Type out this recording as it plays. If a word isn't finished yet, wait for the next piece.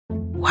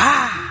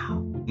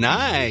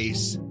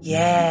Nice.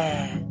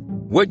 Yeah.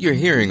 What you're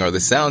hearing are the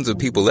sounds of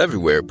people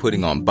everywhere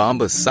putting on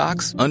Bombas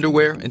socks,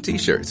 underwear, and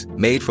T-shirts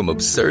made from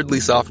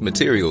absurdly soft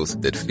materials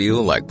that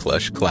feel like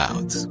plush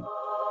clouds.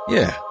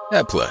 Yeah,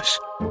 that plush.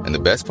 And the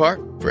best part?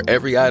 For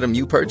every item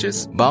you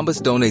purchase,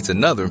 Bombas donates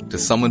another to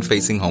someone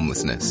facing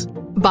homelessness.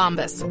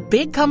 Bombas.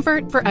 Big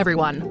comfort for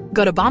everyone.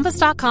 Go to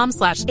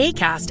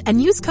bombas.com/ACAST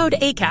and use code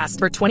ACAST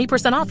for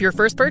 20% off your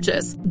first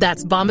purchase.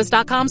 That's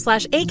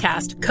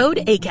bombas.com/ACAST. Code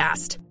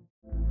ACAST.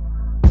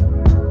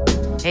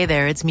 Hey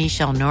there, it's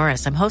Michelle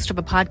Norris. I'm host of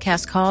a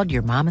podcast called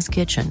Your Mama's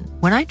Kitchen.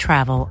 When I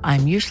travel,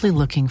 I'm usually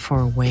looking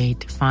for a way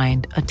to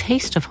find a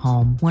taste of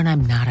home when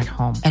I'm not at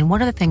home. And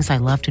one of the things I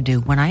love to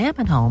do when I am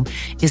at home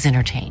is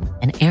entertain.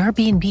 And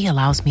Airbnb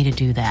allows me to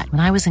do that.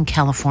 When I was in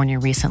California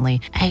recently,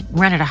 I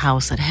rented a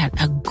house that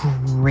had a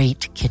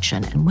great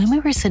kitchen. And when we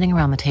were sitting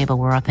around the table,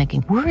 we were all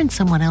thinking, we're in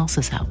someone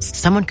else's house.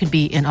 Someone could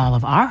be in all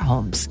of our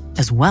homes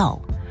as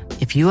well.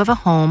 If you have a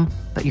home,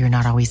 but you're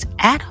not always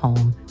at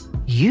home,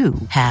 you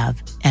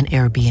have an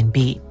Airbnb.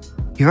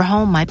 Your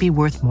home might be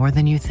worth more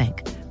than you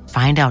think.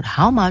 Find out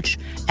how much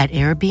at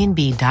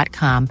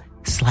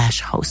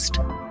airbnb.com/host.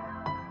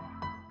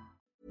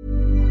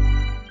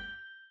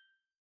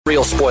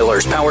 Real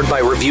spoilers powered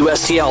by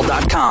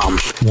ReviewSTL.com.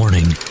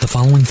 Warning, the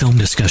following film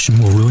discussion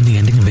will ruin the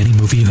ending of any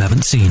movie you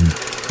haven't seen.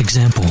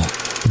 Example,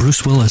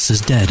 Bruce Willis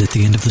is dead at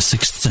the end of The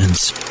Sixth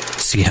Sense.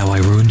 See how I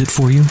ruined it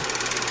for you?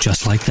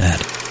 Just like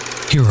that.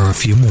 Here are a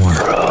few more.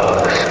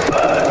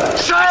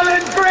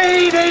 Silent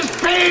breed is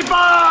people!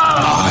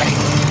 I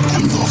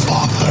am the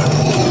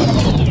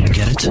father.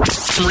 Get it?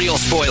 Real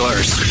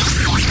spoilers.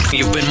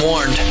 You've been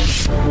warned.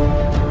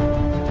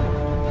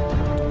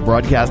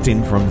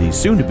 Broadcasting from the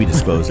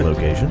soon-to-be-disclosed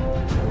location,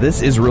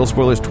 this is Real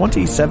Spoilers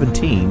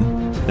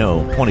 2017.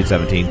 No,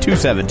 2017.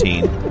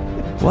 217.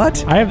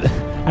 What?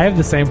 I have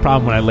the same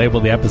problem when I label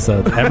the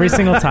episodes. Every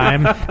single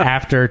time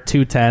after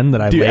 210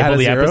 that I label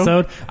the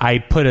episode, I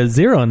put a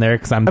 0 in there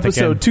because I'm thinking...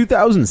 Episode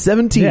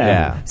 2017.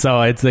 Yeah.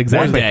 So it's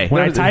exactly...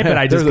 When I type it,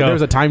 I just go...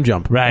 There's a time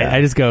jump. Right. Yeah.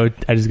 I just go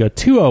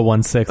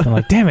 2016. And I'm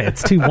like, damn it,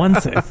 it's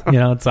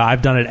 216. So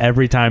I've done it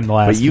every time the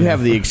last... But you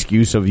have the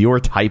excuse of your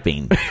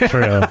typing.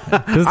 True.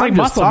 Because it's like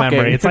muscle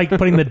memory. It's like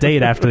putting the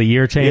date after the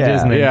year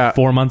changes, and then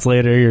 4 months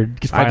later, you're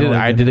finally...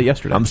 I did it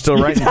yesterday. I'm still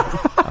writing...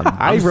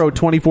 I wrote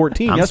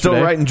 2014 I'm yesterday.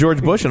 still writing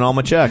George Bush in all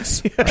my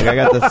checks. Like I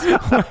got this.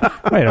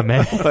 Wait a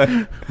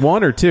minute.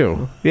 1 or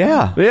 2?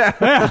 Yeah. Yeah.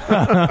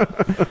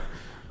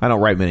 I don't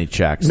write many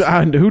checks.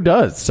 Who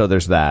does? So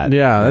there's that.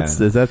 Yeah,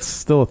 that's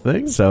still a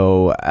thing.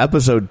 So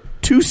episode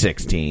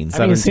 216.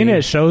 Have you seen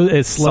it?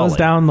 It slows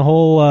down the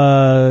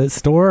whole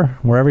store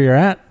wherever you're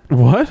at.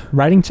 What?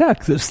 Writing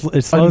checks. It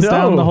slows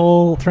down the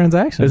whole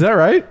transaction. Is that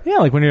right? Yeah,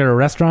 like when you're at a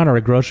restaurant or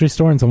a grocery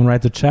store and someone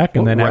writes a check,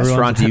 and then what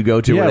restaurant do you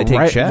go to where they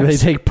take checks? They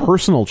take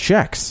personal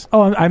checks.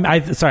 Oh,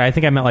 sorry. I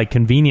think I meant like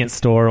convenience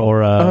store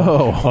or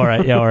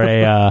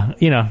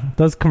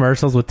those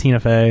commercials with Tina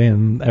Fey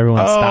and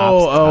everyone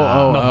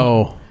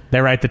stops.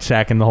 They write the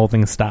check and the whole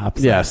thing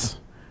stops. Yes.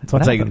 That's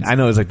what happens. I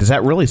know. It's like, does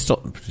that really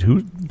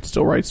who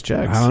still writes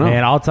checks? I don't know.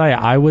 And I'll tell you,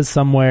 I was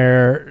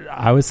somewhere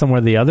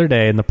the other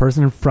day, and the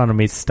person in front of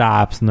me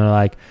stops, and they're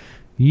like,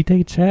 "You take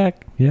a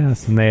check?"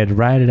 Yes. And they had to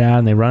write it out,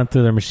 and they run it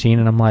through their machine,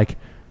 and I'm like,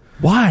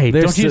 why?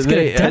 Don't you just get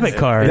a debit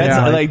card?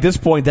 That's like at this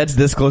point, that's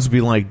this close to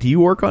being like, do you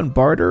work on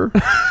barter?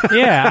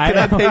 Yeah. Can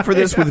I pay for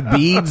this with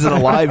beads and a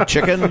live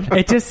chicken?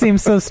 It just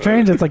seems so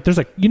strange. It's like there's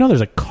a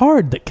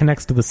card that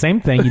connects to the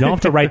same thing. You don't have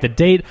to write the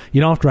date.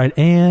 You don't have to write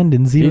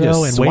and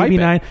 0 and wavy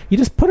 9. You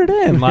just put it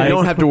in. Like, you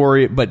don't have to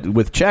worry. But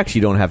with checks,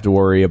 you don't have to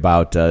worry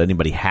about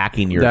anybody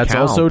hacking your account. That's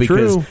also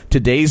because true.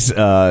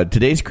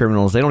 Today's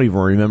criminals, they don't even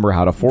remember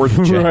how to forge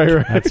a check.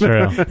 Right. That's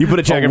true. You put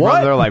a check in front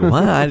of them, they're like,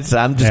 what?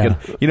 I'm just gonna.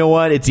 You know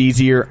what? It's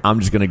easier. I'm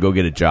just gonna go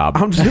get a job.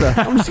 I'm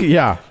just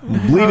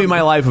leaving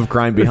my life of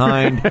crime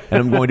behind, and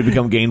I'm going to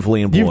become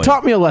gainfully employed. You've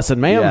taught me a lesson,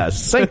 ma'am.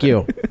 Yes. Thank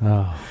you.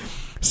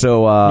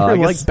 So you're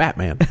like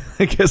Batman.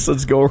 I guess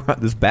let's go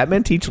around. Does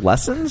Batman teach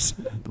lessons?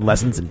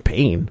 Lessons in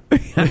pain.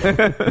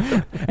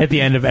 At the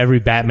end of every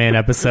Batman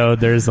episode,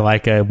 there's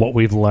like a what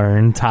we've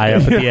learned tie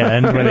up at the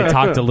end where they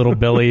talk to little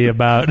Billy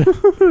about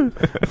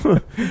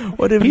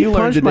what have you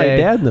learned today? My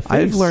dad in the face.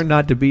 I've learned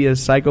not to be a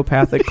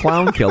psychopathic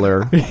clown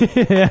killer.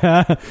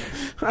 Yeah.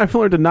 I've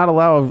learned to not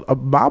allow a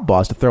mob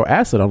boss to throw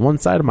acid on one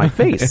side of my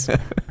face.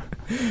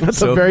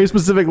 That's a very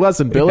specific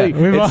lesson, Billy.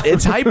 Yeah,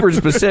 it's hyper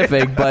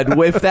specific, but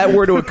if that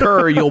were to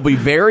occur, you'll be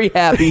very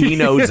happy he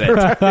knows it.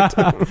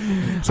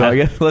 Right. So I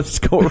guess let's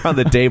go around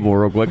the table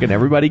real quick, and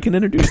everybody can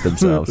introduce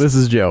themselves. This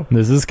is Joe.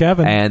 This is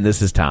Kevin. And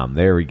this is Tom.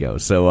 There we go.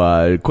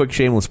 So quick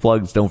shameless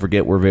plugs. Don't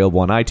forget we're available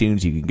on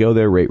iTunes. You can go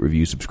there, rate,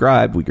 review,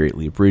 subscribe. We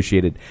greatly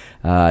appreciate it.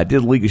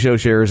 Did League of Show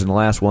Shares in the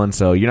last one,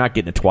 so you're not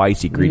getting it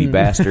twice, you greedy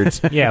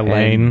bastards. Yeah,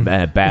 Lane.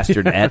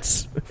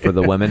 Bastardettes for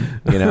the women,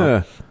 you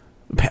know.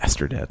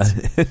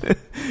 Bastardettes.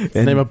 It's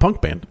the name of a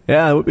punk band.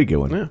 Yeah, that would be a good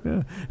one.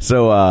 Yeah.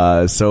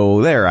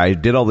 So there, I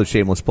did all the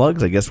shameless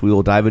plugs. I guess we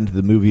will dive into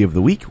the movie of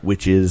the week,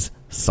 which is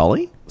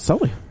Sully.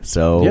 Sully.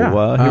 So yeah.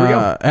 Here we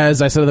go.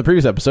 As I said in the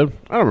previous episode,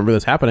 I don't remember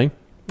this happening,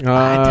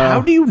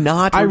 How do you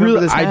not remember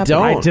this happening?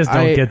 I just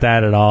don't get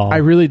that at all. I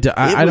really do.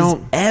 I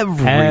don't.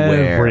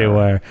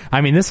 Everywhere.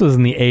 I mean, this was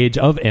in the age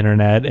of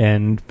internet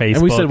and Facebook.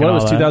 And we said, what, it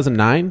was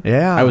 2009?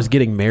 Yeah. I was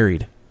getting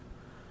married.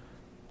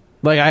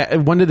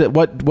 When did it?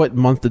 What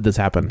month did this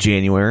happen?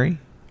 January.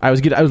 I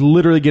was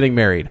literally getting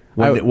married.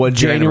 What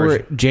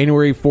January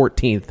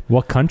 14th.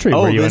 What country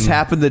were you in? This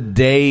happened the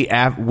day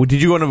after.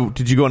 Did you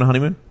go on a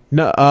honeymoon?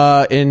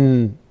 No,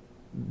 in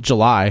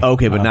July.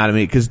 Okay, but not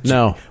me because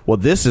no. Well,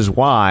 this is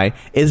why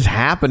it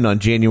happened on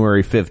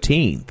January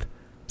 15th.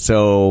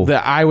 So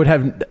that I would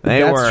have.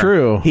 That's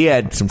true. He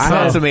had some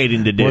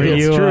consummating to do. Were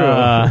you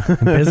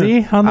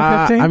busy on the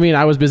 15th? I mean,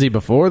 I was busy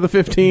before the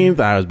 15th.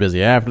 I was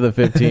busy after the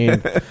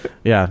 15th.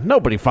 Yeah,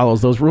 nobody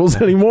follows those rules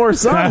anymore,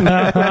 son.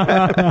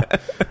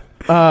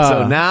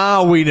 So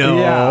now we know.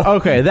 Yeah,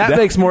 okay, that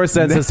makes more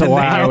sense as to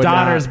why your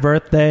daughter's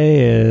birthday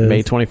is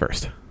May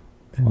 21st.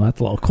 Well, that's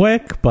a little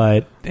quick,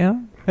 but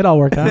yeah, it all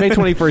worked out. May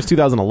 21st,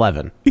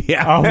 2011.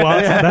 Yeah. Oh well,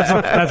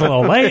 that's a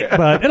little late,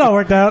 but it all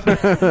worked out.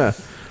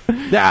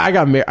 Yeah, I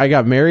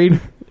got married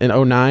in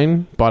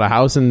 2009. Bought a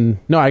house in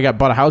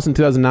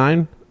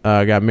 2009.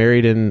 Got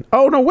married in.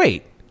 Oh no,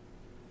 wait.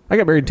 I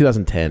got married in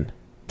 2010.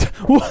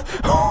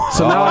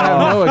 So now I have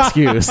no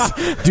excuse.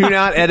 Do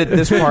not edit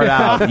this part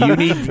out. You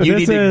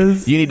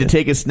need to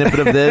take a snippet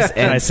of this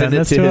and send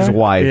it to his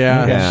wife.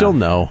 Yeah, she'll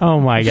know. Oh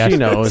my gosh, she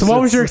knows. So what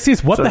was your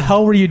excuse? What the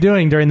hell were you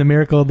doing during the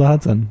Miracle of the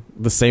Hudson?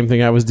 The same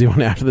thing I was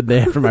doing after the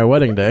day after my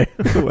wedding day.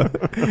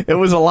 It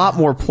was a lot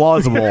more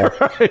plausible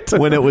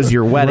when it was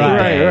your wedding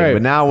day. Right.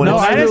 But now when no,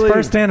 it's I had his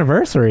first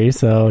anniversary.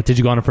 So did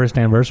you go on a first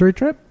anniversary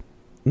trip?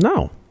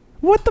 No.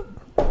 What the?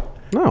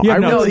 No,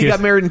 he got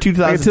married in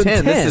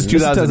 2010. This is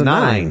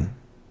 2009.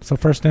 So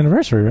first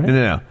anniversary, right?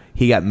 No.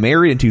 He got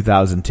married in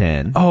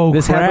 2010. Oh,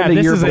 this happened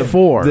the year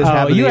before. This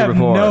happened the year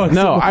before.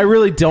 No, I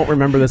really don't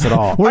remember this at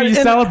all. Were you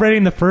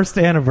celebrating the first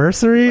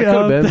anniversary?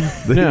 Could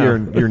have been. Your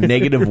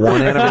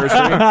 -1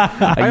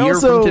 anniversary. A year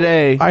from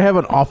today. I have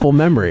an awful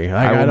memory.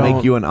 I will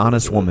make you an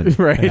honest woman.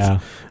 Right.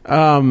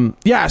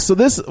 Yeah. So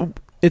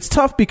it's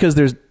tough because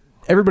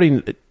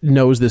everybody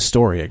knows this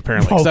story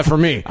apparently, except for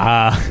me.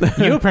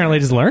 You apparently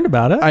just learned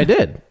about it. I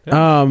did.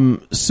 Yeah.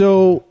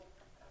 So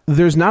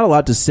there's not a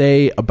lot to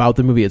say about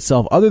the movie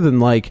itself, other than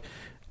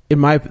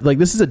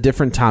this is a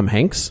different Tom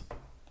Hanks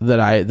that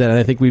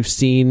I think we've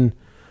seen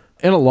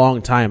in a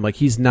long time. Like,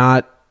 he's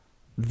not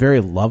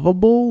very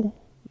lovable,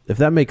 if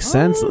that makes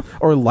sense,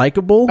 or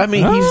likable. I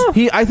mean,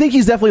 I think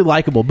he's definitely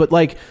likable, but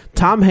like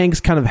Tom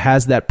Hanks kind of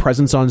has that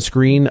presence on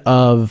screen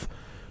of,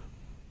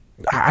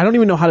 I don't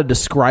even know how to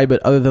describe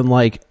it other than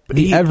like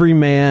the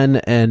everyman,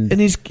 and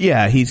he's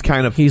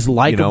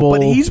likable,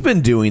 but he's been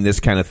doing this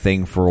kind of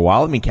thing for a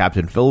while. I mean,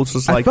 Captain Phillips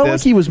was like I felt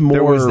this. Like he was more.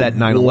 There was that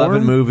 9/11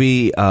 warm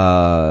movie,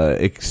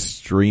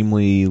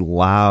 extremely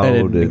loud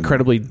and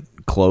incredibly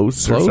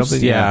close or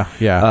something. Yeah.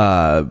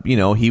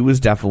 He was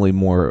definitely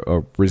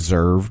more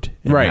reserved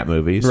in that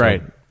movie. So.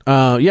 Right.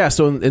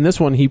 So in this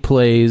one, he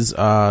plays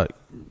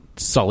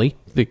Sully,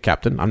 the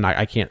captain.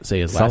 I can't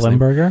say his last name.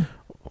 Sullenberger?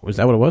 Was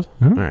that what it was?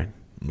 All right.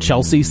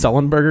 Chelsea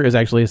Sullenberger is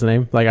actually his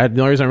name. Like,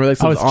 the only reason I remember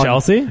that it's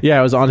Chelsea? Yeah,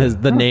 it was on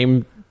the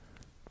name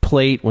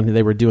plate when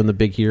they were doing the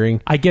big hearing.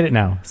 I get it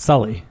now.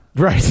 Sully.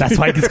 Right. That's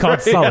why it's called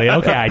Sully. Yeah.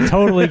 Okay, I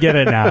totally get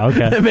it now.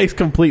 Okay. It makes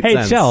complete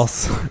sense. Hey,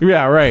 Chelsea.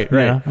 Yeah, right.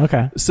 Yeah,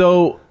 okay.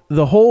 So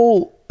the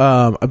whole,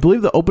 I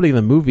believe the opening of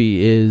the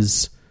movie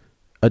is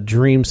a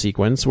dream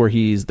sequence where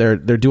they're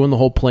doing the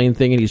whole plane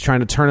thing, and he's trying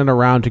to turn it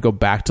around to go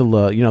back to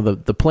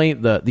the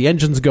plane. The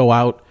engines go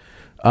out.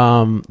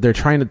 They're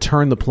trying to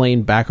turn the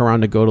plane back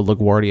around to go to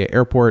LaGuardia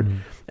Airport,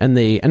 and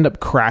they end up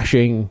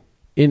crashing.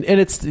 And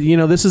it's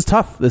this is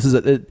tough. This is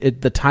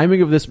the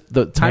timing of this.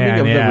 The timing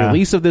of the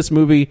release of this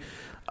movie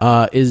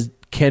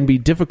can be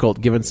difficult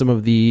given some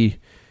of the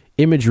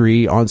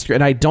imagery on screen.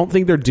 And I don't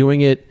think they're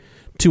doing it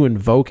to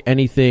invoke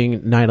anything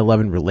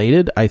 9/11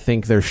 related. I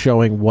think they're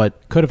showing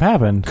what could have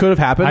happened. I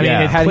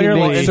mean, had he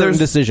made certain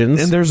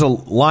decisions. And there's a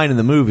line in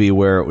the movie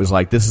where it was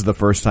like, this is the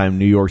first time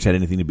New York's had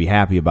anything to be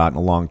happy about in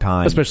a long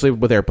time. Especially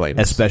with airplanes.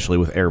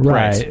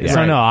 Right. Yeah.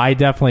 So, no, I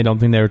definitely don't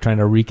think they were trying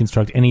to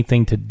reconstruct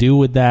anything to do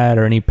with that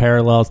or any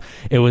parallels.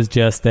 It was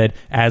just that,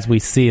 as we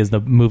see as the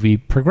movie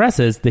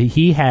progresses, that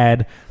he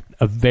had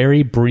a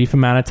very brief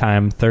amount of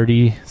time,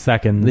 30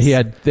 seconds. He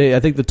had,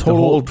 I think the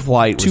whole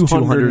flight was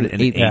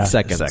 208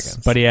 seconds.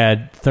 But he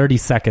had 30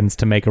 seconds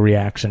to make a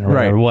reaction, or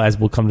whatever, as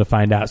we'll come to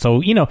find out. So,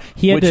 he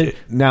had to...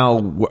 Now,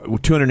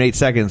 208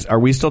 seconds, are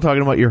we still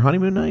talking about your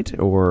honeymoon night,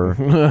 or...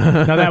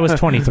 No, that was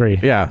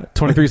 23. Yeah,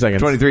 23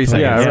 seconds. 23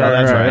 seconds. Yeah,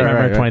 that's right. I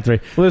remember 23.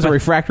 Well, there's a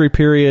refractory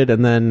period,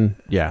 and then...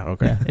 Yeah,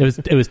 okay. Yeah,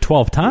 it was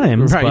 12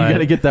 times. Right, you got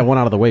to get that one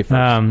out of the way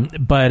first.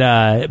 But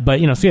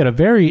so he had a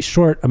very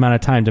short amount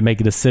of time to make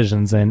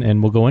decisions, and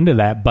we'll go into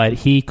that, but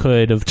he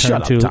could have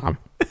turned Shut up, Tom.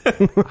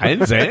 I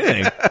didn't say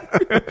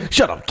anything.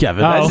 Shut up,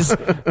 Kevin.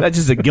 That's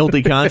just a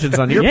guilty conscience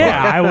on your part.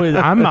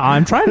 Yeah,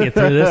 I'm trying to get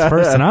through this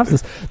first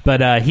synopsis,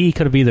 but he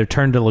could have either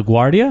turned to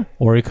LaGuardia,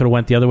 or he could have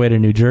went the other way to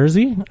New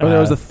Jersey. There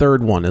was a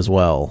third one as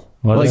well.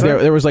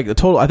 There was like the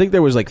total. I think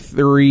there was like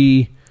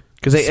 3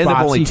 Because they end up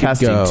only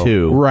testing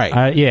 2.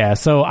 Right. Yeah,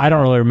 so I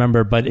don't really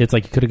remember, but it's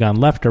like you could have gone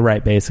left or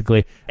right,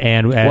 basically.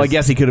 And well, I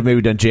guess he could have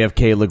maybe done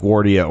JFK,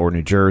 LaGuardia, or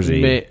New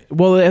Jersey.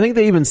 Well, I think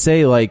they even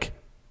say, like,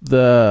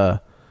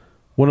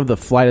 one of the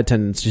flight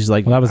attendants, she's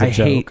like, well, that was a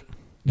joke.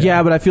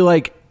 Yeah, but I feel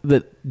like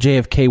that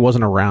JFK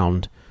wasn't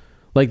around.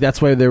 Like,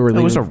 that's why they were...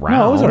 It was around.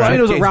 No, it was around.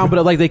 It was around,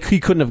 but like he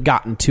couldn't have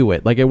gotten to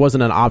it. Like, it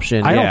wasn't an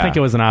option. I don't think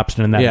it was an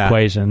option in that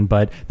equation,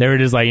 but they were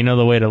just like,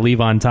 the way to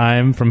leave on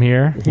time from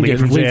here?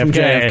 Leave from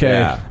JFK.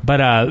 Yeah.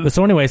 But,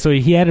 so anyway, so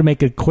he had to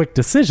make a quick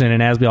decision,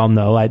 and as we all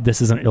know,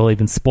 this isn't really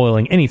even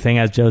spoiling anything.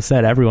 As Joe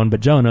said, everyone but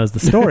Joe knows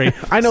the story.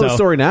 I know the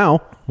story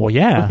now. Well,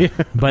 yeah,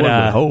 but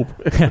I hope.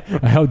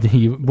 I hope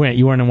you weren't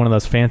in one of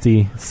those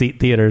fancy seat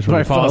theaters where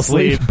you fall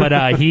asleep.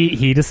 But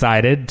he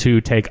decided to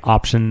take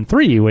option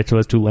 3, which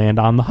was to land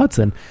on the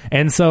Hudson.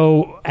 And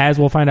so, as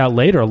we'll find out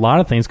later, a lot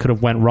of things could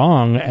have went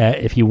wrong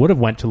if he would have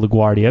went to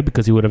LaGuardia,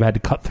 because he would have had to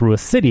cut through a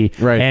city.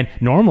 Right. And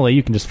normally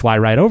you can just fly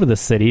right over the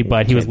city,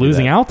 but he was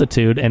losing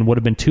altitude and would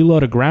have been too low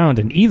to ground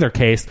in either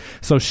case.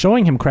 So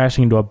showing him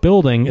crashing into a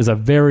building is a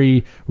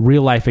very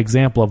real life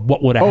example of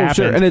what would have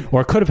happened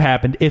or could have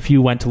happened if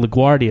you went to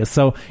LaGuardia.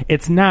 So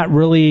it's not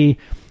really,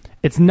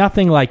 it's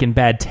nothing like in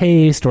Bad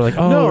Taste or like,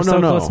 close to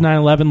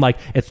 9/11. Like,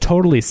 it's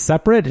totally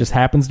separate. It just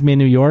happens to be in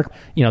New York.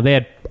 They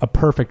had a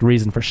perfect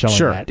reason for showing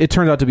that. It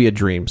turned out to be a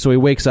dream. So he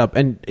wakes up,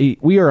 and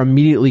we are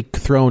immediately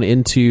thrown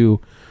into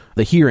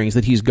the hearings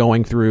that he's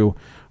going through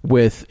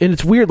with, and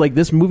it's weird. Like,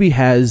 this movie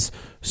has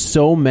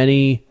so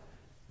many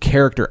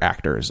character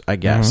actors, I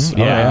guess. Mm-hmm.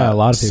 Yeah, a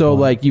lot of people. So,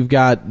 like, you've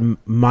got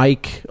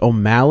Mike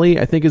O'Malley,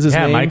 I think is his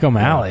name. Yeah, Mike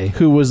O'Malley.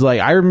 Who was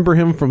like, I remember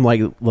him from like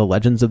The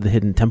Legends of the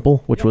Hidden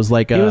Temple, which was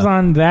like he was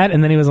on that,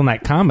 and then he was on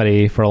that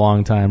comedy for a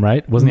long time,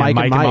 right? Wasn't he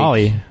Mike and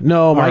Molly?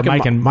 No,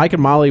 Mike and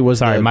Molly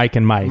was Mike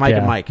and Mike. Mike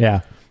and Mike. Yeah.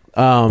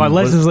 But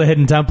Legends of the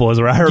Hidden Temple is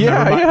where I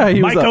remember.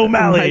 He Mike was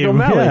O'Malley. Mike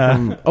O'Malley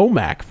from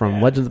OMAC,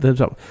 from Legends of the Hidden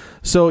Temple.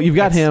 So you've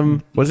got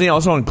him. Wasn't he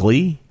also on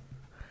Glee?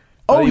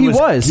 Oh, he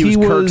was. He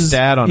was Kirk's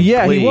dad on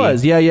Glee. He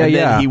was. Yeah.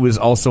 Then he was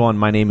also on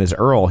My Name is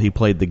Earl. He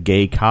played the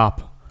gay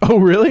cop. Oh,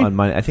 really?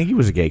 I think he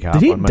was a gay cop.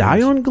 Did he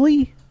die on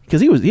Glee?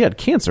 Because he had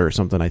cancer or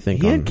something, I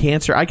think. He had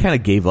cancer. I kind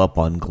of gave up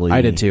on Glee.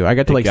 I did too. I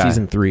got to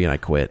season 3 and I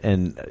quit.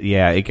 And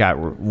it got,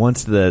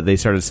 once they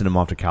started sending him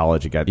off to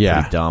college, it got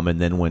pretty dumb. And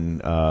then when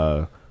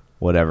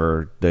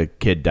the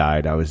kid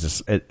died, I was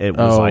just it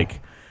was like,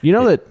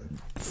 that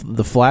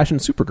the Flash and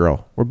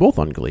Supergirl were both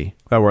on Glee.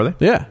 Oh, were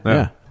they?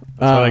 Yeah.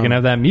 So they can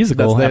have that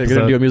musical episode. They're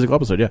going to do a musical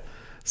episode, yeah.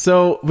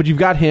 So, but you've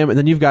got him, and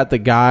then you've got the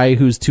guy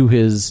who's to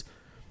his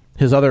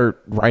other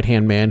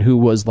right-hand man, who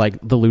was like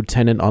the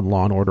lieutenant on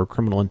Law & Order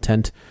Criminal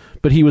Intent.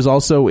 But he was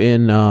also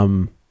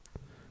in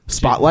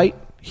Spotlight.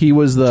 He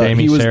was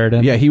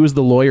Sheridan. Yeah, he was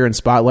the lawyer in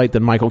Spotlight.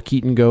 Then Michael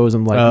Keaton goes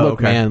and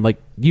man, like,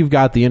 you've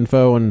got the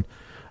info. And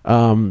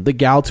the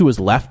gal to his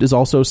left is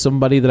also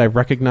somebody that I've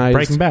recognized.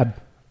 Breaking Bad.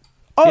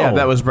 Oh, yeah,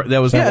 that was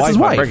the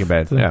wife. Breaking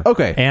Bad. Yeah.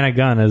 Okay. Anna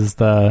Gunn is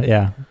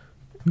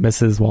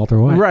Mrs.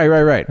 Walter White.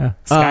 Right. Yeah.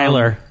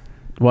 Skylar.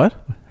 What?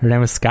 Her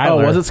name was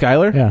Skylar. Oh, was it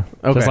Skylar? Yeah.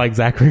 Okay. Just like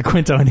Zachary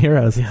Quinto in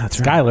Heroes. Yeah, that's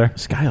Skylar. Right.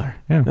 Skylar.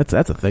 Yeah. That's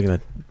a thing that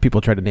people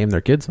try to name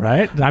their kids.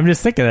 Right? I'm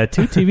just thinking of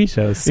 2 TV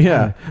shows.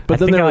 Yeah. But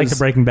then I like the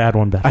Breaking Bad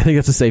one better. I think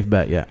that's a safe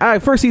bet, yeah.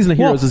 First season of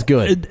Heroes is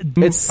good.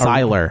 It's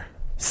Sylar.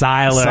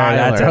 Sylar.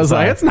 I was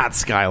like, it's not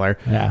Skylar.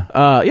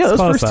 Yeah. Those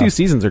first 2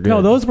 seasons are good.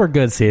 No, those were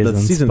good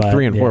seasons. Season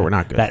 3 and 4 were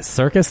not good. That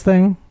circus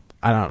thing?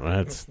 I don't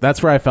know.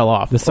 That's where I fell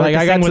off. The circus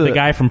thing with the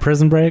guy from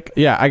Prison Break?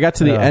 Yeah, I got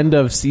to the end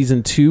of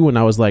season 2 and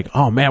I was like,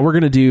 oh man, we're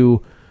going to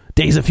do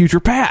Days of Future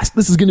Past.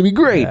 This is going to be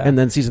great. Yeah. And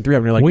then season 3,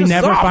 I'm like, we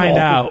never find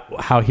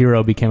out how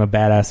Hero became a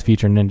badass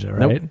future ninja,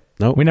 right?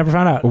 Nope. We never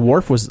found out.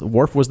 Worf was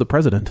the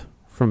president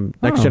from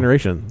Next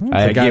Generation.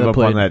 I gave up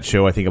on that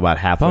show, I think, about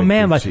halfway. Oh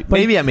man,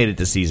 maybe I made it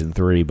to season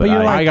 3, but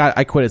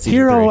I quit at season 3.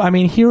 Hero, I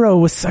mean, Hero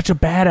was such a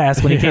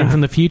badass when he came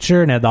from the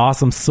future and had the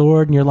awesome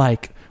sword, and you're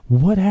like,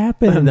 what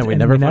happened? And then we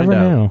never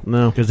knew.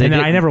 No, because I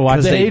never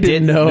watched. They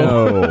didn't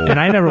know. And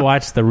I never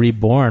watched the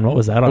Reborn. What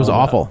was that? It was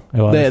awful.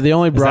 It was. They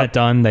only brought. Is that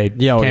done? They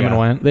came and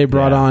went. They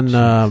brought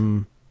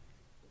on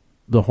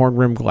the horn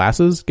rim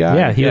glasses guy.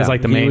 Yeah, he was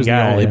like the main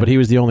guy, but he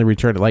was the only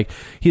return. Like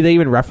they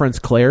even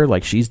referenced Claire,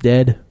 like she's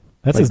dead.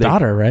 That's his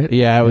daughter, right?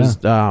 Yeah, it was.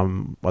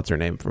 What's her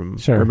name from?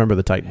 Remember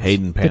the Titans?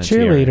 Hayden Panettiere.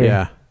 The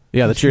cheerleader.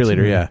 Yeah, the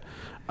cheerleader. Yeah.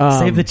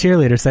 Save the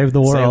cheerleader, save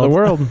the world. Save the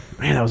world.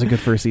 Man, that was a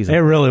good first season. It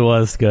really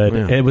was good.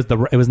 Yeah. It was in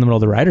the middle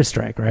of the writer's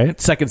strike, right?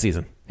 Second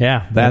season.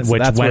 Yeah, that's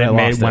when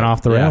it went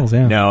off the rails.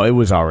 Yeah. No, it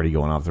was already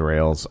going off the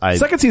rails.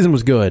 Second season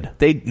was good.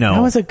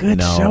 That was a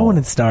good show when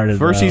it started.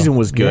 First season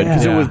was good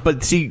because it was.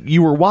 But see,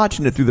 you were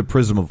watching it through the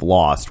prism of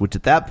Lost, which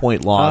at that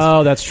point Lost.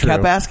 Oh, that's true.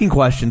 Kept asking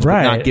questions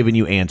but not giving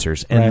you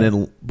answers, and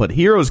then but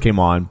Heroes came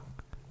on.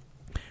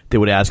 They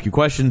would ask you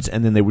questions,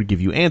 and then they would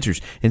give you answers.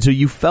 And so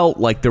you felt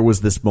like there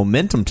was this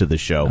momentum to the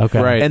show.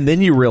 Okay. Right. And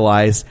then you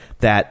realize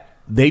that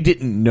they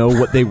didn't know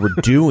what they were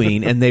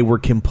doing, and they were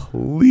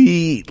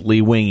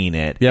completely winging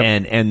it.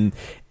 Yep. And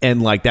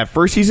And like that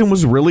first season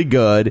was really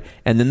good,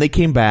 and then they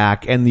came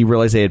back and you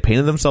realized they had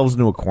painted themselves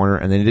into a corner,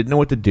 and they didn't know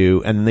what to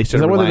do, and then they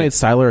started. Is that where they made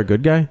Siler a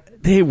good guy?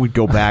 They would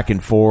go back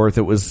and forth.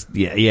 It was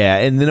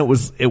and then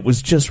it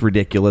was just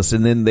ridiculous.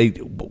 And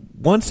then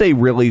once they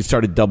really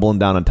started doubling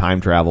down on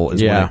time travel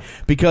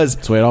because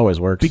that's the way it always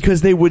works.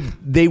 Because they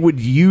would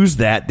use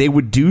that. They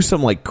would do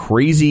some like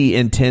crazy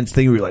intense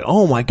thing where you're like,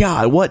 oh my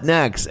god, what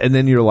next? And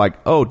then you're like,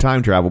 oh,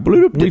 time travel,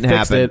 bloop, didn't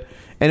happen. It.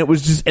 And it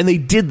was just, and they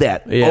did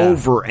that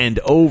over and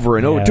over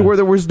and over to where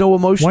there was no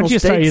emotional. Once you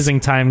start using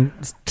time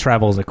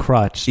travel as a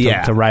crutch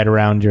to ride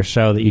around your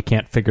show that you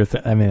can't figure.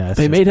 I mean, that's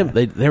they made him.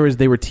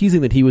 They were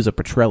teasing that he was a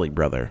Petrelli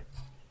brother.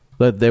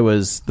 That there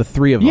was the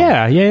three of them.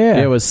 Yeah.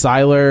 It was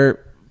Siler.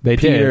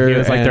 Peter, he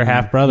was like their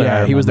half brother.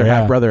 Yeah, he was their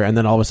half brother, and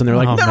then all of a sudden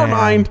they're like, "Never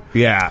mind."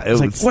 Yeah, it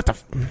was like, what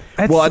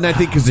the? Well, and I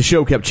think because the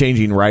show kept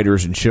changing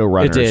writers and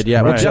showrunners. It did, yeah.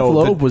 Right. Well, Jeff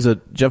Loeb was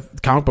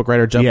comic book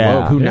writer. Jeff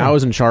Loeb, who now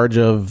is in charge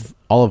of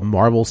all of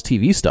Marvel's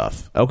TV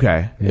stuff.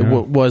 Okay,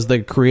 was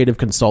the creative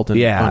consultant.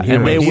 Yeah, on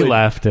and he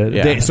left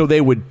it. So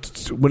they would,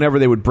 whenever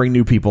they would bring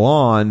new people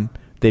on,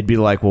 they'd be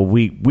like, well,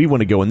 we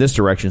want to go in this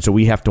direction, so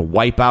we have to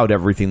wipe out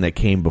everything that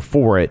came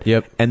before it.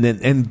 Yep.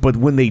 But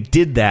when they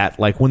did that,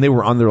 like when they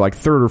were on their like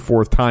third or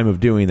fourth time of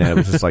doing that, it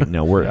was just like,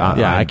 no,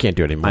 I can't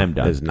do it anymore. I'm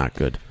done. It's not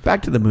good.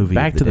 Back to the movie.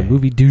 Back to the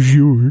movie du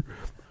jour.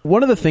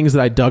 One of the things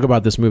that I dug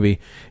about this movie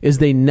is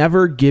they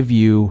never give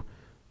you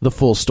the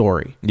full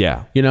story.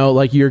 Yeah. You know,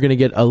 like you're going to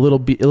get a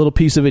little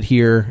piece of it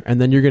here, and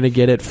then you're going to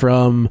get it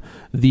from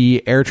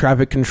the air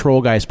traffic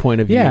control guy's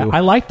point of view. Yeah, I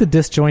like the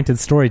disjointed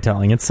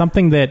storytelling. It's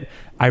something that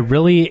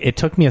it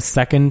took me a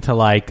second to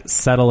like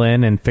settle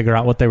in and figure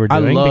out what they were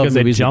doing. I love because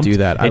movies that do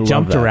that. It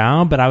jumped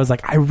around, but I was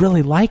like, I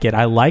really like it.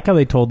 I like how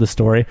they told the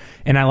story,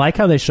 and I like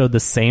how they showed the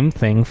same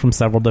thing from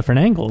several different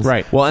angles.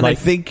 Right. Well, and I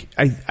think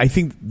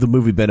the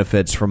movie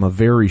benefits from a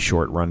very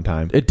short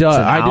runtime. It does.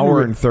 It's an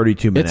hour and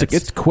 32 minutes.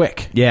 It's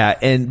quick. Yeah,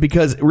 and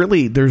because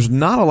really there's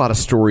not a lot of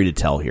story to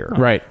tell here.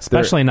 Right.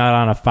 Especially not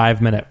on a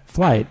 5-minute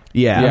flight.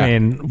 Yeah. I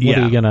mean, what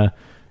are you going to...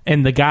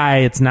 And the guy,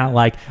 it's not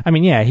like... I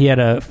mean, yeah, he had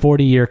a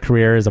 40-year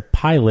career as a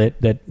pilot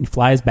that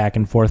flies back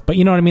and forth. But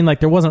you know what I mean? Like,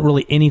 there wasn't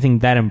really anything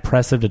that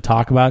impressive to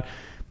talk about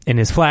in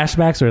his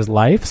flashbacks or his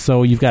life.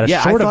 So you've got a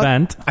short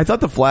event. I thought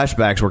the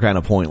flashbacks were kind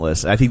of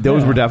pointless. I think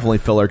those were definitely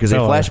filler because they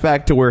flash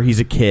back to where he's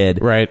a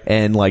kid. Right.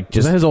 And like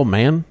just... Is that his old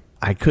man?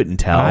 I couldn't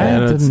tell.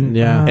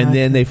 And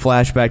then they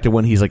flash back to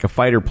when he's like a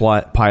fighter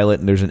pilot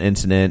and there's an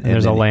incident. And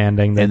there's a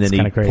landing that's and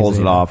then he crazy, pulls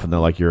it off and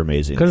they're like, you're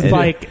amazing. Because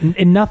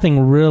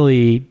nothing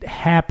really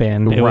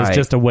happened. It was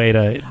just a way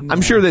to... I'm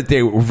sure that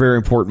they were very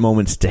important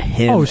moments to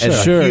him as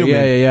a human.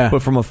 Yeah. But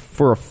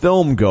for a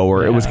film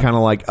goer, it was kind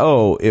of like,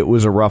 oh, it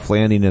was a rough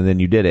landing and then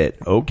you did it.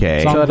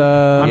 Okay. So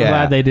I'm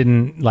glad they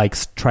didn't like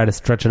try to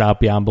stretch it out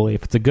beyond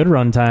belief. It's a good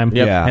runtime.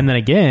 Yep. Yeah. And then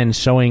again,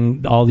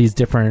 showing all these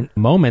different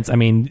moments. I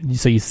mean,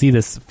 so you see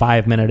this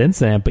 5-minute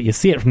incident, but you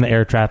see it from the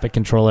air traffic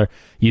controller.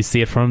 You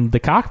see it from the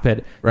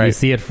cockpit. Right. You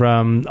see it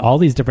from all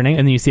these different...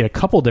 And then you see it a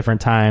couple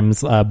different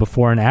times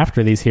before and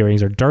after these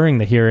hearings or during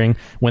the hearing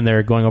when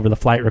they're going over the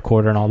flight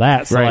recorder and all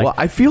that. So right. Well,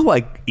 I feel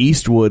like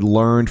Eastwood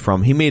learned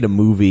from... He made a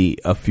movie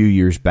a few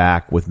years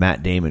back with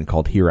Matt Damon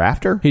called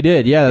Hereafter. He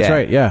did. Yeah, that's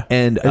right. Yeah.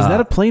 And is that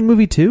a plane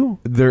movie too?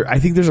 I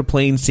think there's a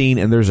plane scene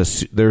and there's a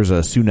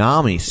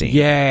tsunami scene.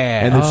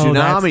 Yeah. And the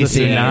tsunami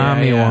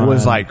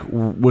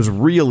scene was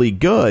really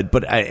good,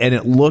 and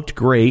it looked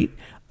great.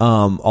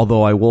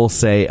 Although I will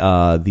say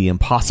The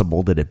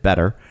Impossible did it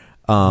better.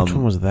 Which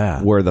one was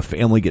that? Where the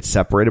family gets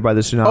separated by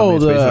the tsunami. Oh,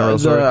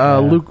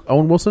 the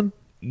Owen Wilson?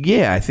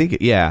 Yeah, I think.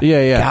 Yeah.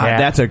 God,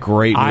 that's a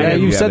great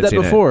movie. You said that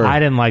before. I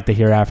didn't like the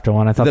Hereafter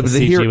one. I thought the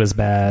CG was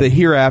bad. The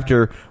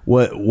Hereafter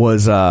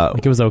was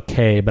like it was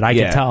okay, but I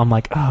could tell. I'm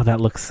like, oh,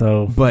 that looks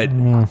so. But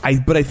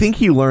I think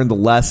he learned the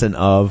lesson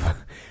of.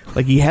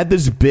 Like, he had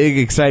this big,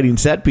 exciting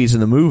set piece in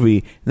the movie,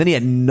 and then he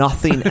had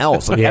nothing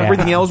else. Like,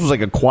 everything else was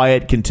like a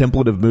quiet,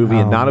 contemplative movie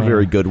and not a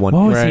very good one.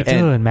 What was he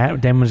doing?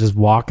 Matt Damon was just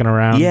walking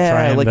around.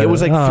 Yeah, like, it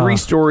was like 3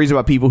 stories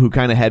about people who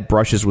kind of had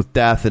brushes with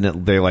death,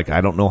 and they're like, I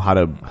don't know how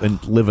to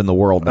live in the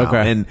world now.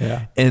 Okay.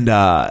 And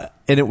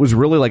it was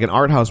really like an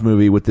art house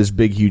movie with this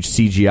big, huge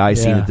CGI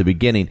scene at the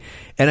beginning.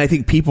 And I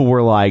think people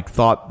were like,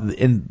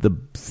 and the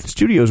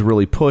studios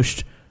really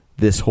pushed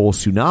this whole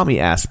tsunami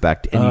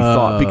aspect, and you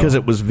thought because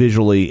it was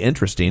visually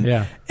interesting,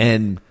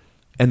 and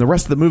the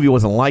rest of the movie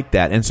wasn't like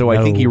that, and so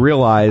I think he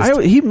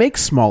realized he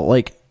makes small.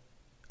 Like,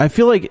 I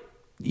feel like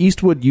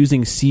Eastwood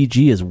using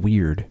CG is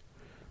weird.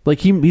 Like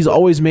he's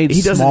always made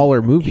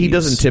smaller movies. He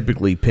doesn't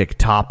typically pick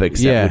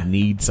topics that would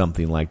need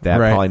something like that.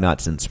 Probably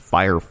not since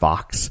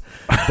Firefox,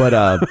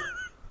 but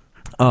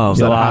was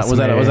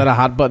that a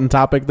hot button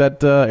topic,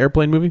 that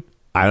airplane movie?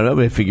 I don't know,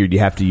 but I figured you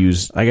have to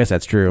use... I guess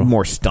that's true.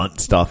 ...more stunt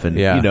stuff, and,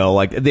 you know,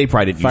 like, they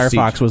probably didn't use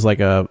Firefox was, like,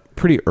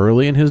 pretty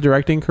early in his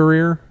directing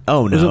career.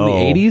 Oh, no. Was it in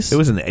the 80s? It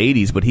was in the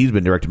 80s, but he's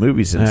been directing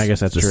movies since I guess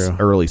that's true.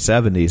 Early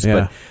 70s.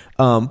 Yeah.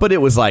 But it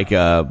was like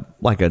a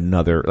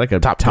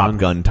Top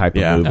Gun type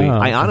of movie.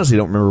 I honestly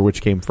don't remember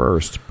which came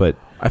first, but...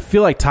 I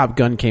feel like Top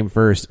Gun came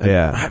first.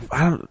 Yeah.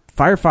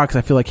 Firefox,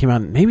 I feel like came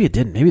out... Maybe it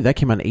didn't. Maybe that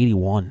came out in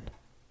 81.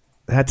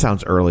 That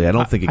sounds early. I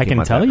don't think it I came can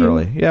out tell that you.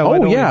 early. Yeah.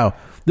 Oh, yeah.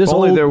 This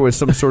only old there was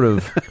some sort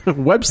of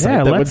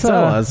website that would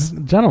tell us.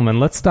 Gentlemen,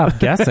 let's stop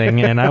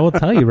guessing, and I will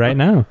tell you right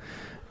now.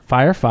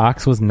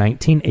 Firefox was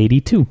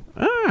 1982.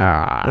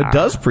 It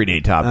does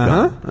predate Top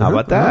Gun. How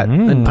about that?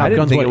 And Top I didn't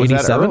Gun's think what, it was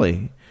that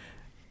 87?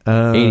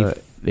 early.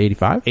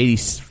 85?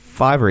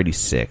 85 or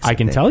 86. I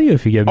can tell you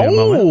if you give me a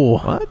moment. Oh!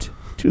 What?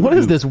 What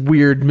is this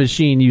weird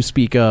machine you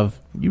speak of?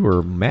 You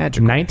were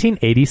magical.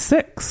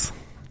 1986.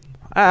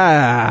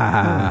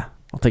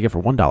 I'll take it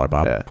for $1,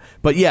 Bob. Yeah.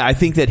 But yeah, I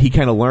think that he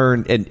kind of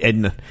learned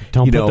and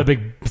Don't you put know, the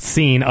big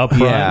scene up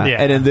front. Yeah.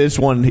 And in this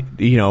one,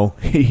 you know,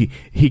 he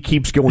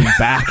keeps going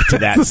back to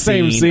that the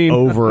same scene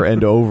over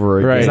and over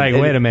again. Right. He's like,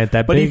 wait a minute,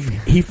 that but big...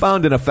 he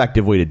found an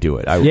effective way to do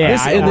it. I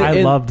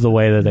and loved the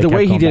way that they the kept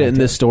way he going did back it in to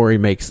this story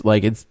makes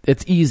like it's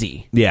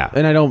easy. Yeah.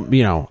 And I don't,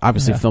 you know,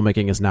 obviously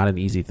filmmaking is not an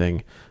easy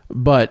thing,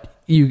 but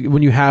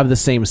when you have the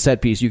same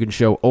set piece, you can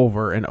show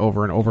over and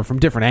over and over from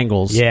different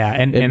angles. Yeah,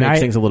 and it makes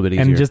things a little bit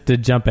easier. And just to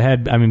jump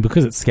ahead, I mean,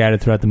 because it's scattered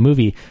throughout the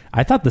movie,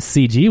 I thought the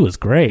CG was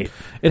great.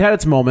 It had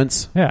its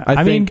moments. Yeah,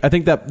 I think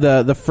that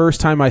the first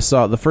time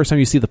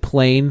you see the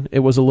plane, it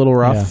was a little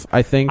rough. Yeah.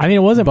 I think. I mean,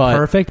 it wasn't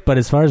perfect, but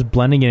as far as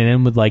blending it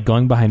in with like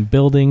going behind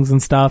buildings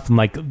and stuff, and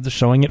like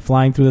showing it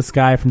flying through the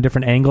sky from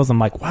different angles, I'm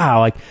like, wow,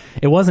 like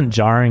it wasn't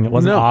jarring, it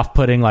wasn't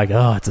off-putting. Like,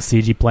 oh, it's a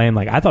CG plane.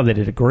 Like, I thought they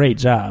did a great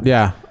job.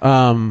 Yeah.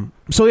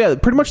 So yeah,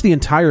 pretty much the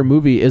entire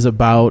movie is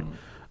about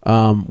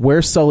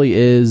where Sully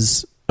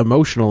is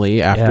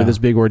emotionally after this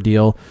big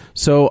ordeal.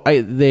 So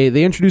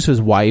they introduce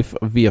his wife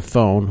via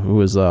phone,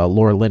 who is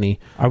Laura Linney.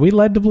 Are we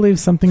led to believe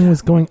something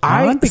was going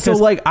on?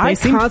 I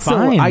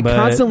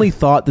constantly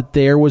thought that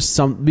there was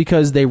some,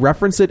 because they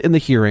reference it in the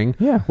hearing,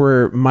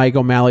 where Mike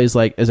O'Malley's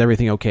like, "Is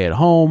everything okay at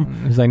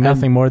home?" It's like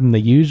nothing more than the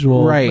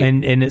usual, right?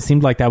 And it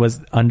seemed like that was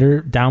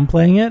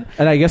downplaying it.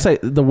 And I guess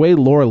the way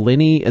Laura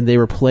Linney and they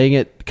were playing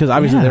it, because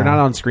obviously they're not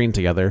on screen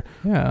together.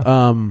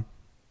 Yeah.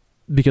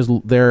 Because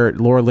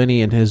Laura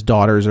Linney and his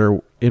daughters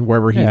are in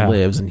wherever he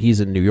lives, and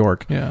he's in New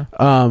York. Yeah.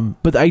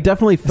 But I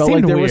definitely felt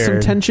like there was some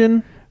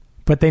tension.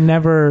 But they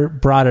never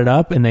brought it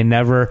up, and they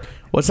never...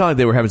 Well, it's not like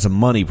they were having some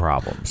money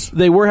problems.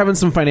 They were having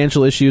some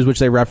financial issues, which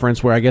they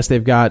reference, where I guess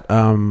they've got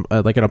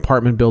like an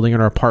apartment building or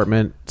an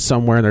apartment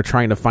somewhere, and they're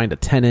trying to find a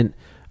tenant.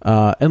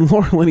 And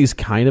Laura Linney's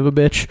kind of a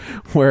bitch,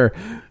 where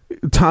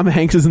Tom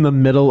Hanks is in the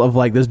middle of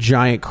like this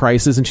giant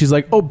crisis, and she's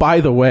like, "Oh,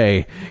 by the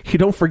way, you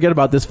don't forget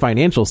about this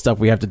financial stuff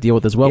we have to deal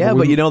with as well." Yeah,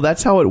 but you know,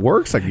 that's how it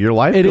works. Like, your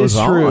life goes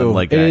on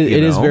like that.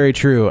 It is very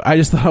true. I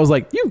just thought, I was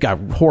like, "You've got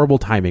horrible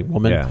timing,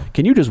 woman. Yeah.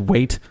 Can you just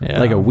wait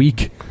like a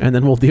week and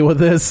then we'll deal with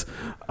this?"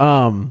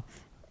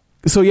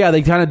 So yeah,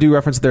 they kind of do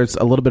reference there's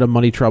a little bit of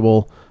money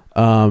trouble.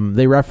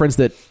 They reference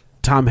that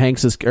Tom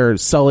Hanks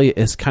Sully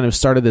has kind of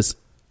started this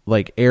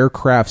like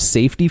aircraft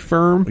safety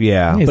firm.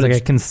 Yeah, he's like a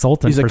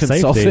consultant. He's a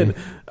consultant.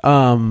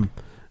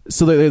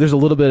 So there's a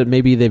little bit of,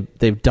 maybe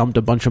they've dumped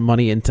a bunch of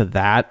money into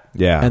that.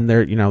 Yeah, and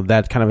they're, you know,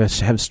 that kind of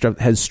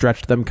has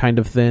stretched them kind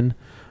of thin.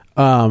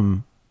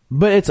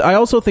 But I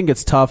also think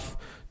it's tough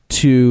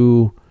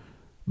to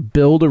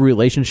build a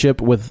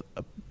relationship with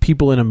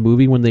people in a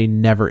movie when they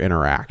never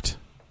interact.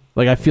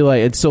 Like, I feel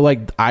like it's so,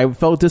 like, I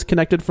felt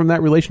disconnected from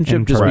that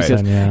relationship just because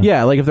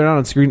like if they're not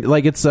on screen,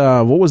 like it's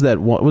what was that?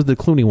 What was the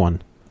Clooney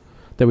one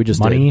that we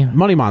just did?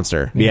 Money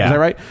Monster. Yeah, is that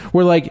right?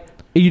 Where like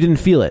you didn't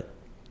feel it,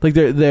 like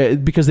they're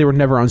because they were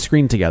never on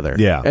screen together.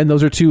 Yeah, and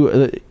those are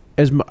two.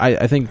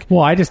 I think.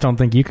 Well, I just don't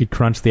think you could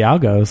crunch the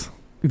algos.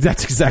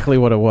 That's exactly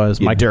what it was.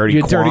 You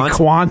dirty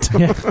quant.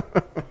 Yeah.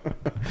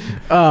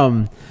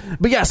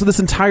 But yeah, so this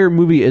entire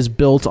movie is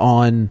built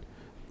on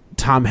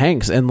Tom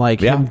Hanks and like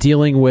him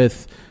dealing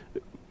with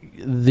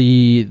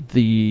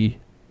the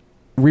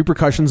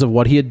repercussions of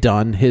what he had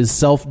done, his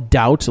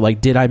self-doubt,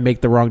 like, did I make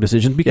the wrong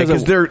decision?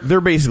 Because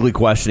they're basically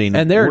questioning,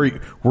 and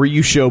were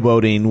you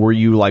showboating? Were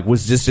you like,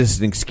 was this just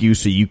an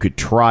excuse so you could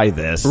try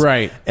this?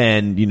 Right.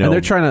 And you know, and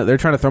they're trying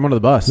to throw him under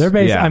the bus.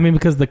 I mean,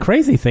 because the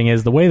crazy thing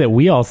is the way that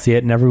we all see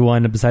it, and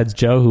everyone besides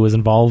Joe who was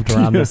involved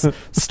around this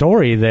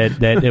story,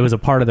 that it was a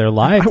part of their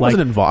life. I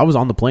wasn't involved. I was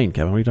on the plane,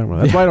 Kevin. What are you talking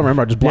about? That's why I don't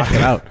remember. I just blocked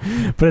it out.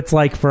 But it's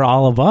like, for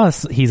all of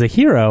us, he's a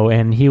hero,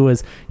 and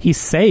he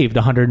saved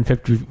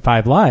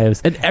 155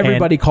 lives, and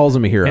everybody calls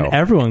him a hero. And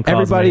everyone calls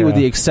everybody him a hero. With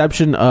the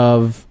exception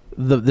of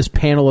this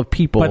panel of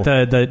people. But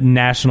the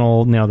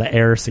national, you know, the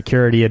Air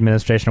Security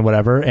Administration or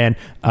whatever, and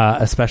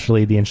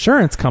especially the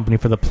insurance company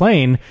for the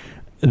plane,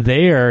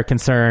 they are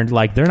concerned,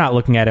 like, they're not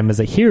looking at him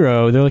as a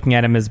hero. They're looking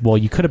at him as, well,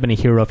 you could have been a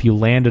hero if you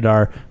landed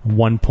our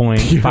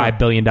 $1.5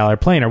 billion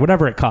plane or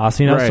whatever it costs,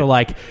 you know? Right. So,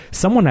 like,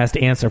 someone has to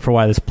answer for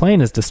why this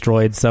plane is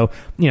destroyed. So,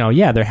 you know,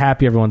 yeah, they're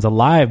happy everyone's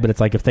alive, but it's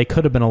like, if they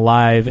could have been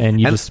alive and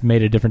you just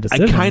made a different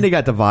decision. I kind of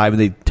got the vibe, and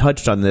they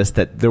touched on this,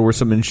 that there were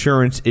some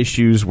insurance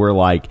issues where,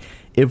 like,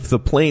 if the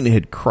plane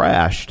had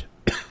crashed,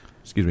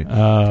 excuse me,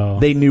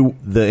 they knew,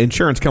 the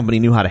insurance company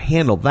knew how to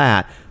handle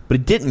that. but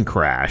it didn't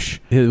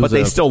crash. It was But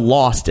they still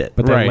lost it.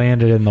 But they Right.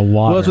 landed in the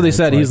water. Well, that's what they It's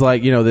said. like- He's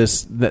like,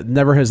 that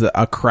never has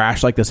a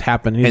crash like this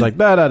happened. He's And- like,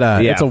 da.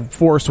 Yeah. It's a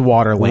forced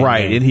water landing.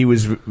 Right, and he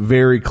was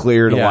very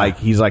clear to Yeah.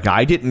 he's like,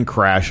 I didn't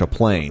crash a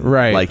plane.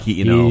 Right. Like he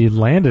He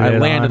landed. I it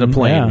landed on- a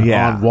plane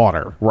Yeah. on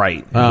water.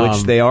 Right, Um,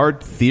 which they are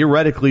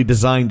theoretically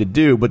designed to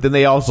do, but then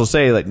they also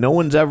say like no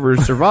one's ever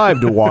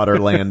survived a water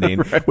landing,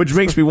 which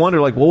makes me wonder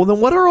like, well, then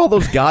what are all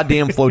those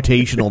goddamn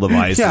flotational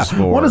devices Yeah.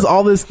 for? What is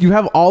all this? You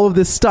have all of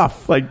this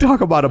stuff. Like,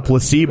 talk about a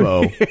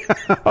placebo.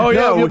 Oh yeah,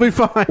 No, you'll be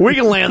fine. We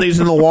can land these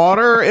in the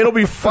water. It'll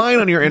be fine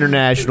on your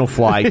international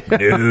flight.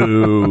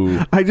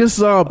 No. I just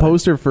saw a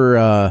poster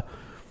for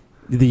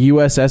the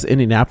USS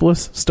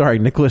Indianapolis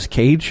starring Nicolas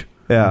Cage.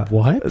 Yeah.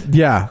 What?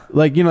 Yeah,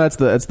 like that's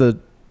the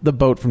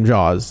boat from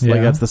Jaws. Like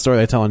Yeah. that's the story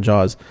they tell in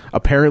Jaws.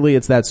 Apparently,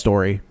 it's that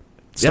story.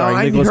 Yeah, Starring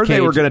I Nicolas heard Cage.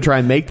 they were going to try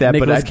and make that,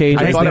 Nicolas but Cage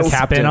I as thought the it was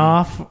captain.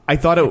 Spin-off? I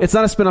thought it. It's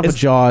not a spin-off of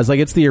Jaws. Like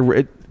it's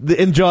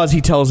in Jaws, he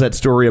tells that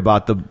story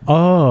about the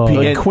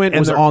like and- Quint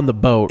and was the- on the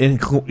boat. and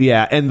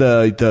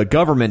the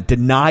government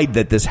denied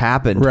that this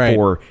happened Right.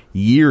 for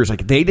years.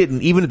 Like they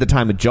didn't even at the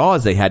time of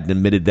Jaws, they hadn't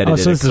admitted that Oh, it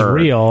so had this is occurred.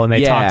 real, and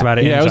they talked about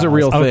it. Yeah, in it was a Jaws.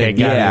 real Okay, thing.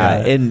 got it, Yeah,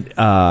 got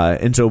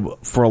it. and so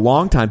for a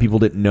long time, people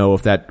didn't know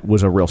if that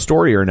was a real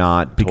story or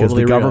not because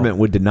Totally the real. government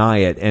would deny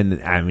it.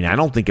 And I mean, I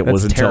don't think it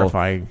That's was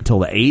terrifying. until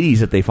the '80s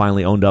that they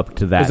finally owned up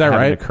to that. Is that having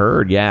right?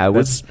 Occurred? Yeah, it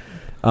was.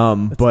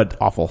 But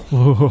awful.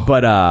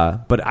 but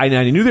I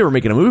knew they were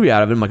making a movie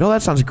out of it. I'm like, oh,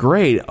 that sounds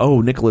great.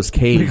 Oh, Nicolas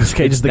Cage. Nicolas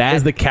Cage It's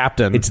is the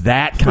captain. It's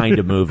that kind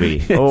of movie.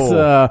 It's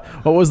oh.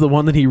 what was the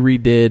one that he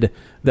redid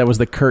that was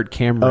the Kurt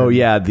Cameron? Oh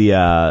yeah, the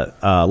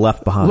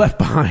Left Behind. Left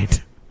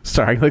Behind.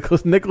 Sorry,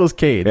 Nicolas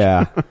Cage.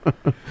 Yeah,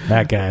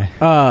 That guy.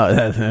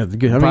 That's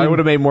good. I probably mean, would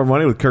have made more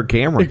money with Kirk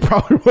Cameron.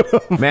 probably would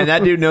have. Man,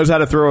 that dude knows how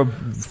to throw a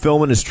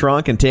film in his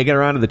trunk and take it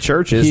around to the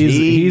churches.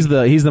 He's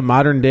the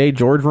modern day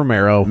George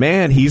Romero.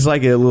 Man, he's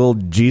like a little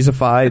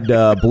Jesusified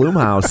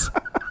Blumhouse.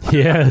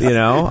 Yes. You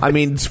know, I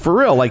mean, it's for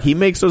real. Like he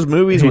makes those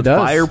movies He with does.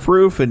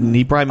 Fireproof, and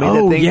he probably made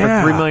Oh, that thing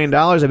yeah. for $3 million.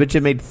 I bet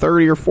you made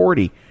 30 or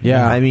 40.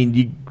 Yeah. I mean,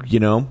 you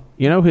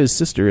know, His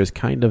sister is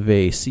kind of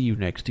a see you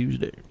next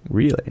Tuesday.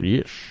 really.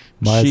 Yes.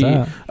 Why is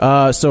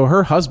that? So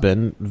her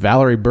husband,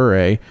 Valerie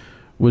Bure,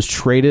 was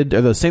traded.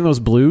 The St. Louis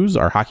Blues,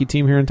 our hockey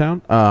team here in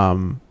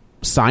town,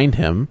 signed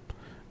him,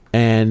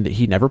 and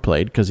he never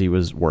played because he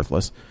was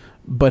worthless.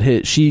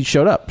 But she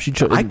showed up.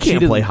 I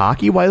can't play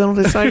hockey. Why don't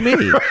they sign me?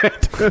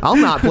 I'll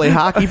not play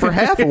hockey for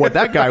half of what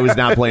that guy was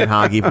not playing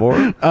hockey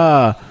for.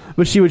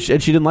 But she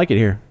didn't like it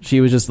here.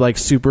 She was just like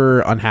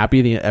super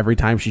unhappy every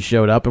time she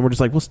showed up, and we're just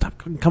like, well, stop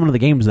coming to the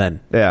games then.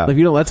 Yeah. Like,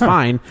 that's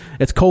fine.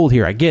 It's cold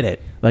here. I get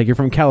it. Like, you're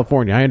from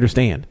California. I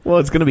understand. Well,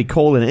 it's going to be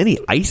cold in any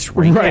ice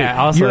rink. Right. Yeah,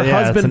 also, Your yeah,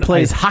 husband it's an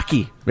plays ice-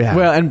 hockey. Yeah.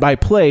 Well, and by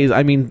plays,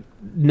 I mean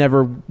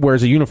never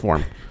wears a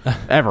uniform.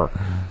 Ever.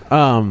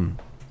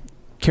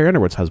 Carrie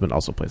Underwood's husband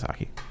also plays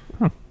hockey.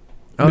 Oh,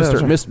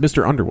 that's right.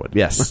 Mr. Underwood.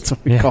 Yes. That's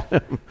what we call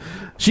him.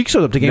 She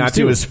showed up to games Not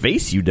too. to his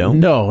face, you don't.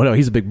 No,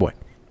 he's a big boy.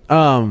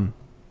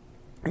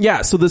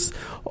 Yeah, so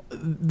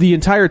the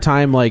entire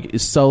time, like,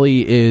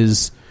 Sully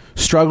is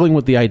struggling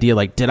with the idea,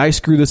 like, did I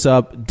screw this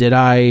up?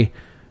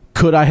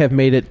 Could I have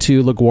made it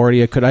to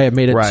LaGuardia? Could I have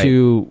made it Right.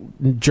 to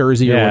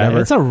Jersey or Yeah, whatever?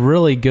 it's a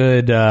really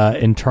good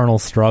internal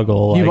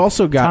struggle. You've Like,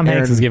 also got Tom Hanks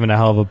Aaron- is giving a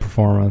hell of a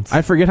performance.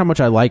 I forget how much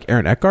I like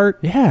Aaron Eckhart.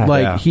 Yeah,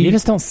 Like, you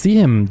just don't see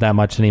him that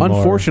much anymore.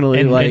 Unfortunately,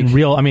 in like-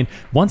 real. I mean,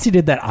 once he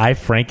did that I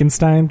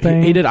Frankenstein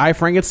thing, He did I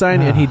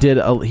Frankenstein, and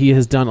he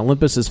has done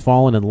Olympus Has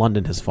Fallen and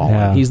London Has Fallen.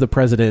 Yeah. He's the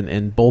president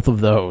in both of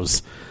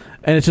those,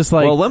 and it's just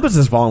like Well, Olympus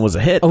Has Fallen was a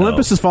hit.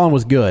 Olympus Has Fallen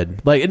was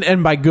good. Like,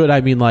 and by good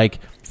I mean like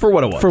for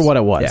what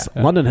it was.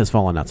 Yeah. London Has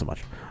Fallen, not so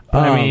much. But,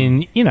 I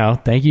mean,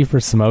 thank you for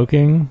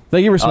smoking.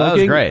 Thank you for Oh, that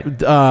was smoking. great.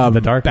 The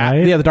Dark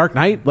Knight? Yeah, The Dark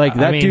Knight. Like,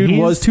 that mean, dude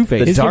he's- was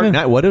Two-Face. The Dark given-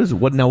 Knight. What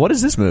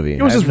is this movie?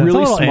 It was just It's a really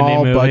little small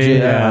indie movie,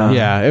 budget.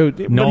 yeah. But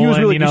he was Nolan,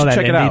 really. you know, should that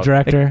check it indie out.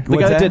 director? The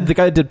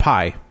guy that did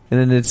Pie. And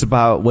then it's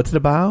about what's it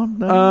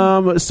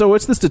about? So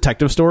it's this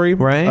detective story,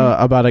 Right.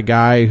 About a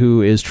guy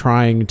who is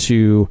trying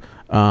to.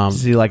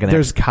 Is he like an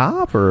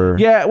ex-cop or?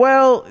 Yeah,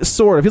 well,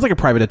 sort of. He's like a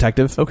private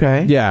detective.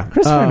 Okay. Yeah.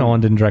 Christopher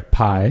Nolan didn't direct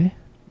Pie.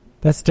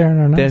 That's Darren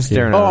Aronofsky. That's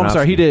Darren Oh, I'm Aronofsky.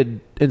 sorry. He did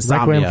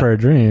Insomnia. Requiem for a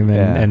Dream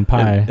and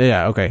Pie.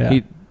 Yeah.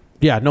 Okay.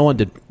 Yeah. Nolan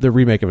did the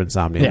remake of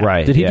Insomnia. Yeah.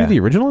 Right, Did he yeah. do the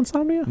original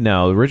Insomnia?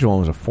 No, the original one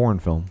was a foreign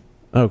film.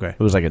 Okay. It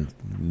was like a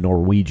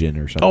Norwegian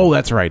or something. Oh,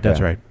 that's right. That's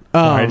Yeah. right.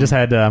 Sorry, I just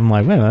had to. I'm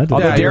like, wait a minute.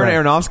 Although Yeah, you're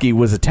Darren right. Aronofsky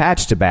was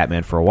attached to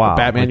Batman for a while.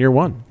 Batman Year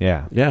One.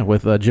 Yeah. Yeah,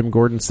 with Jim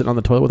Gordon sitting on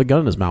the toilet with a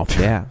gun in his mouth.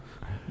 Yeah.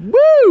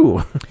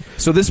 Woo!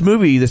 So this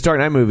movie, this Dark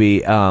Knight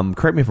movie,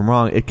 correct me if I'm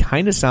wrong, it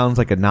kind of sounds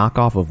like a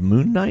knockoff of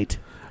Moon Knight.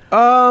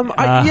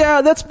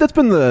 Yeah, that's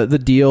been the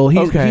deal.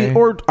 Okay.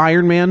 Or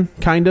Iron Man,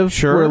 kind of.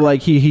 Sure. Where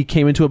like he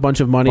came into a bunch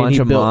of money. Bunch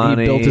and of he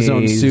money, built his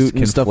own he's suit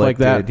and stuff like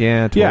that. conflicted.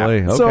 Yeah, totally.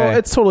 Yeah. So Okay.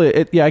 it's totally.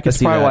 I can That's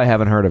see probably that. why I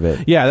haven't heard of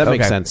it. Yeah, that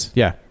makes Okay. sense.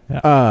 Yeah.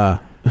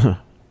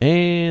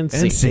 And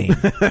And scene.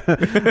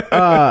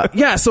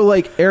 yeah, so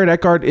like Aaron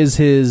Eckhart is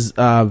his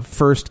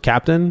first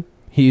captain.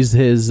 He's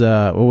his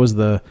I was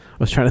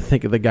trying to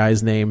think of the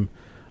guy's name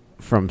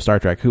from Star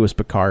Trek. Who was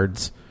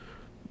Picard's?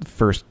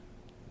 first.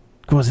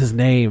 What was his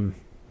name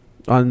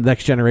on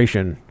Next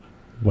Generation?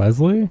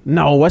 Wesley?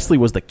 No, Wesley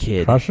was the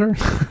kid. Crusher?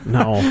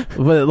 No,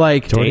 but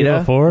like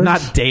Data? LaForge?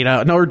 Not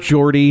Data, nor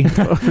Geordi,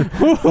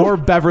 or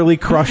Beverly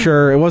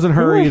Crusher. It wasn't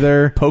her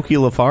either. Pokey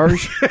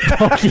Lafarge.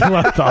 Pokey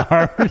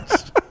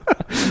Lafarge.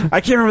 I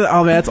can't remember.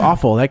 Oh man, that's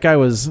awful. That guy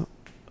was.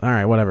 All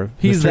right, whatever.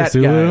 He's Mr. that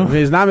Sulu? guy.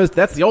 He's not.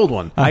 That's the old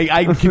one.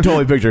 I can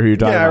totally picture who you're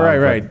talking about. Yeah,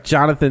 right.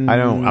 Jonathan.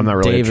 I'm not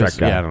really Davis. a Trek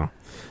guy. Yeah, I don't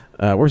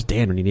know. Where's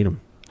Dan when you need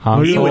him?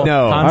 He would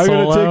know. Han I'm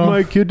Solo. gonna take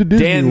my kid to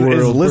Disney Dan World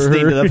is for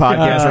listening her. to the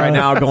podcast right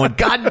now going,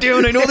 God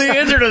damn it, I know the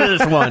answer to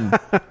this one.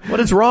 What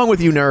is wrong with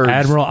you nerds?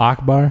 Admiral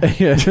Akbar.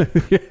 Yeah.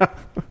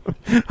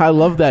 I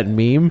love that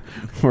meme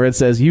where it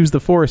says "Use the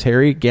Force,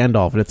 Harry."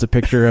 Gandalf, and it's a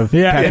picture of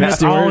Patrick it's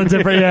Stewart. all in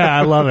different. Yeah,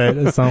 I love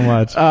it so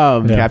much.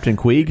 Captain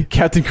Queeg?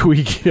 Captain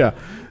Queeg. Yeah.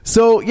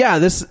 So yeah,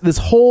 this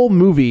whole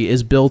movie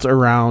is built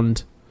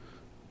around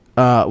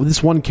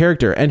this one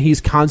character, and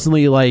he's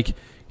constantly like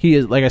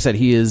I said,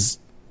 he is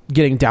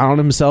getting down on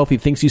himself. He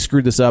thinks he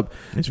screwed this up.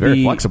 He's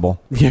very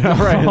flexible. Yeah,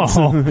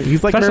 right.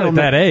 He's like Especially at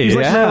that age. He's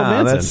like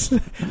Marilyn Yeah,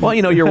 Manson. well,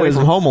 you're away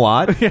from home a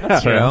lot.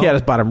 Yeah, You know? he had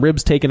his bottom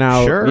ribs taken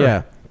out. Sure.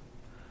 Yeah.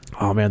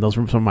 Oh man, those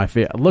were some of my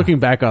favorite. Looking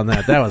back on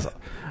that was.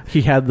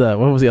 He had what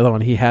was the other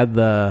one? He had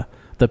the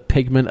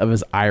pigment of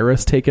his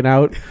iris taken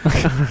out.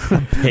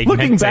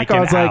 Looking back,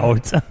 I was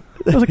like,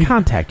 that was a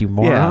contact, you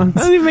moron. Yeah. That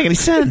doesn't even make any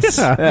sense.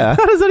 Yeah.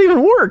 How does that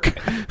even work?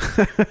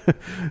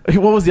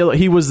 What was the other?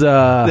 He was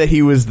that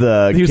he was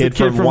the kid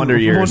from Wonder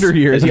Years. Wonder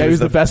Years. Yeah, he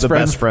was the best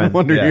friend friend. from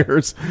Wonder Yeah.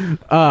 Years.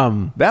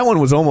 That one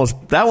was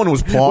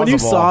plausible. When you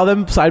saw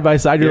them side by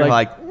side, you're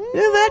like,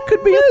 yeah, that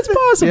could be. it's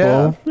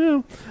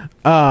possible.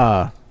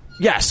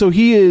 Yeah. So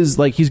he is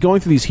he's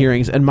going through these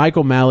hearings, and Mike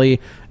O'Malley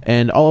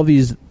and all of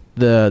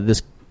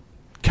this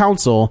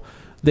council,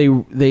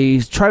 they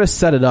try to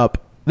set it up.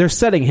 They're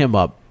setting him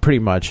up pretty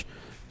much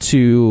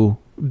to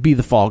be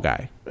the fall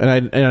guy, and I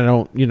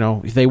don't,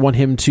 they want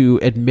him to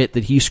admit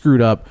that he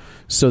screwed up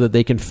so that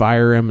they can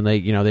fire him, and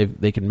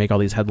they can make all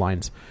these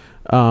headlines.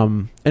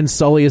 And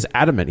Sully is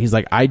adamant. He's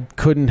like, I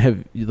couldn't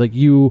have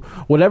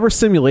whatever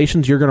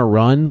simulations you're going to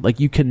run,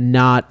 you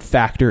cannot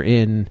factor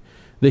in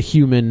the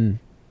human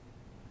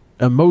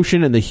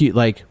emotion and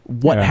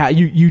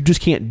you just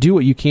can't do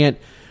it. You can't,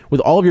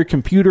 with all of your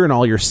computer and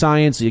all your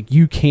science,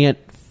 you can't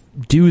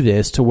do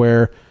this to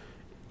where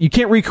you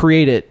can't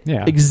recreate it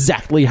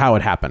exactly how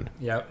it happened.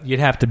 Yeah, you'd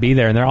have to be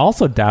there, and they're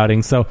also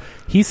doubting. So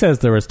he says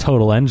there was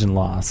total engine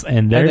loss,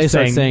 and they're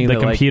saying the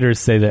computers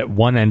say that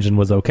one engine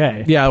was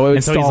okay. Yeah, well,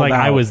 and so he's like,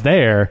 I was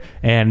there,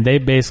 and they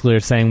basically are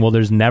saying, well,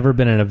 there's never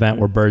been an event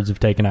where birds have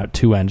taken out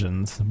two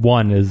engines.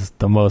 One is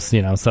the most,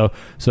 so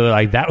they're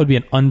like, that would be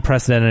an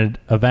unprecedented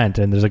event.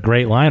 And there's a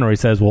great line where he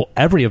says, well,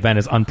 every event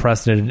is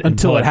unprecedented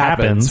until it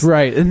happens.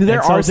 Right, and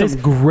there are some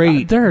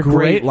great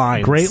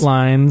lines, great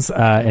lines,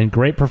 and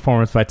great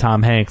performance by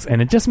Tom Hanks.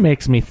 And it just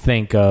makes me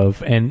think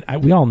of, and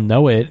we all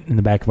know it in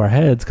the back of our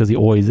heads because he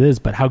always is,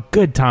 but how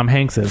good Tom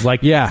Hanks is.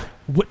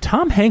 What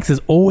Tom Hanks is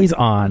always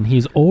on.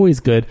 He's always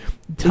good.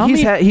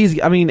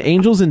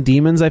 Angels and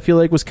Demons, I feel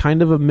like, was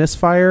kind of a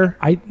misfire.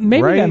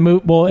 That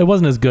movie. Well, it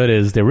wasn't as good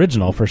as the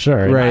original for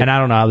sure. Right. And I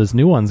don't know how this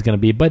new one's going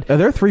to be. But are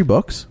there 3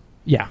 books?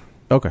 Yeah.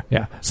 Okay.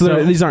 Yeah.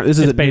 So these aren't. This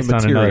is based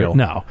material. on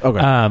another. No.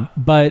 Okay.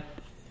 But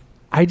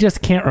I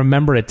just can't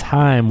remember a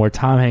time where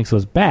Tom Hanks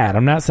was bad.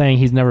 I'm not saying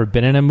he's never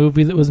been in a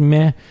movie that was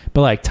meh,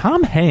 but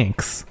Tom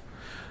Hanks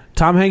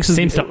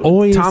seems to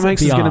always. Tom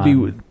Hanks is going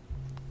to be.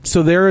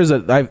 So there is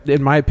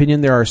in my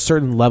opinion, there are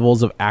certain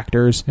levels of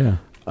actors. Yeah.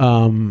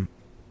 And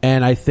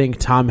I think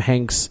Tom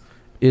Hanks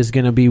is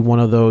going to be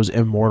one of those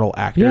immortal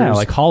actors. Yeah,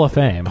 like Hall of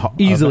Fame,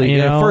 easily.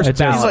 First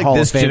ballot. He's like Hall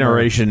this of Famer.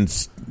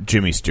 generation's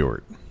Jimmy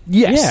Stewart.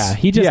 Yes. Yeah,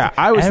 he just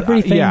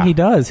everything he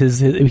does.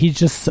 He's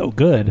just so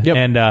good.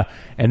 Yep.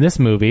 And this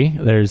movie,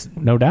 there's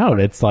no doubt,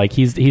 it's like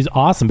he's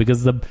awesome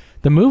because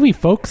the movie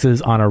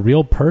focuses on a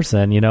real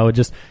person.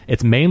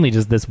 It's mainly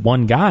just this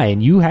one guy,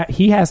 and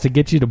he has to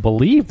get you to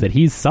believe that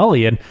he's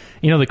Sully. And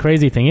the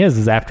crazy thing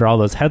is after all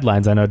those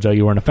headlines, I know, Joe,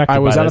 you weren't affected. I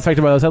was not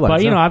unaffected by those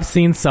headlines. But I've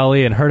seen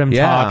Sully and heard him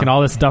talk and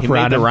all this stuff he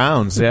around made him. the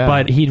rounds. Yeah,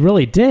 but he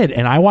really did.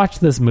 And I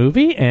watched this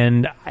movie,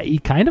 and he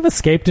kind of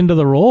escaped into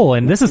the role.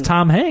 And this is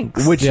Tom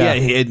Hanks, which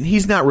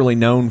he's not really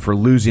known for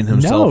losing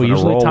himself. No, in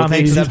usually a role.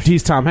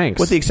 He's Tom Hanks.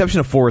 With the exception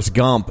of Forrest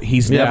Gump,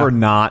 he's never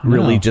not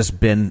really just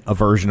been a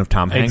version of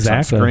Tom Hanks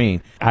on screen.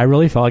 I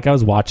really felt like I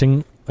was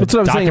watching a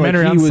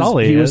documentary on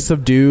Sully. He was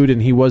subdued,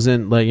 and he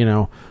wasn't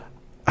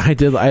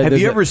Have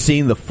you ever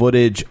seen the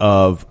footage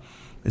of?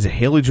 Is it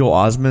Haley Joel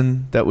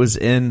Osment that was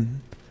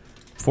in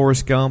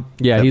Forrest Gump?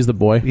 Yeah, he's the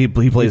boy. He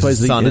plays the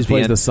son. He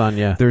plays the son.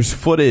 Yeah. There's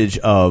footage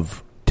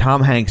of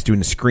Tom Hanks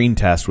doing a screen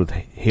test with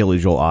Haley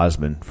Joel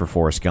Osment for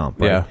Forrest Gump.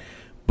 Right? Yeah.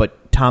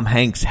 But Tom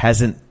Hanks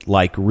hasn't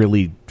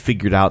really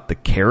figured out the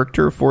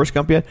character of Forrest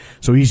Gump yet,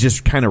 so he's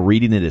just kind of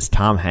reading it as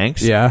Tom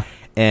Hanks. Yeah.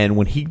 And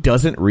when he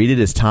doesn't read it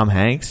as Tom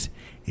Hanks,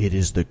 it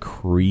is the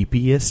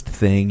creepiest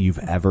thing you've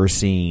ever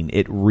seen.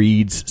 It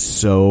reads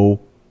so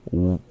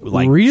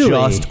like Really?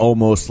 just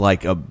almost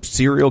like a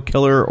serial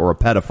killer or a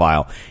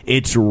pedophile.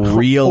 It's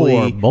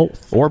really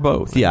or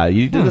both. Yeah,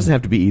 it doesn't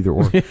have to be either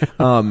or.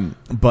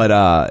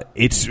 But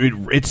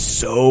it's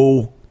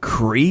so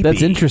creepy.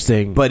 That's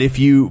interesting. But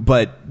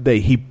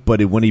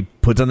when he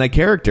puts on that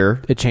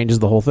character, it changes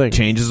the whole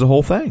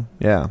thing.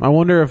 Yeah. I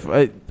wonder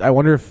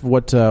if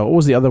what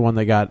was the other one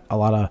that got a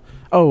lot of?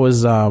 Oh, it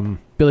was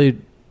Billy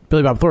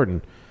Bob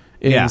Thornton.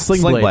 In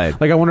Sling Blade.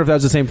 Like, I wonder if that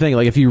was the same thing.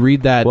 Like, if you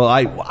read that... Well,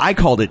 I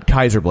called it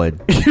Kaiser Blade.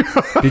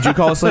 Did you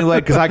call it Sling Blade?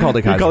 Because I called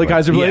it Kaiser Blade. You called it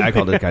Kaiser Blade? Yeah, I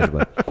called it Kaiser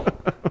Blade.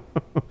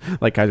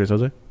 Like Kaiser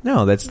Soze?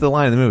 No, that's the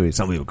line in the movie.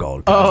 Some people call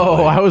it Kaiser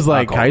Blade. I was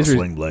like, Kaiser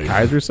Sling Blade.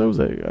 Kaiser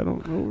Soze? I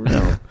don't know.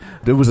 No.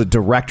 There was a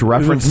direct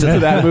reference to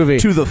that movie.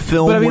 To the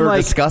film we're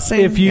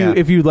discussing. If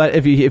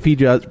he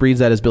just reads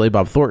that as Billy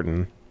Bob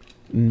Thornton,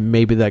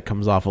 maybe that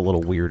comes off a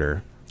little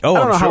weirder. Oh, I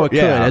don't know how it could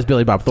as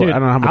Billy Bob Thornton. Dude, I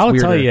don't know how much I'll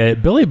weirder. tell you,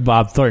 Billy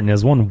Bob Thornton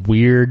is one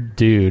weird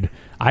dude.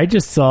 I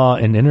just saw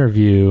an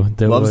interview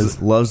that loves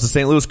the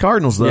St. Louis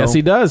Cardinals, though. Yes,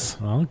 he does.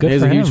 Well, good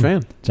He's for a him. huge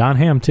fan. John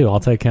Hamm, too. I'll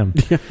take him.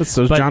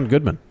 So is John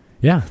Goodman.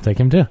 Yeah, take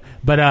him too.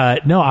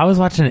 But no, I was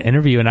watching an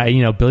interview,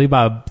 and Billy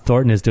Bob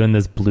Thornton is doing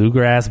this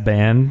bluegrass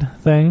band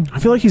thing. I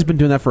feel like he's been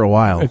doing that for a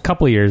while. A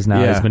couple of years now,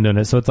 Yeah. he's been doing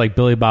it. So it's like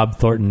Billy Bob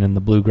Thornton and the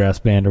bluegrass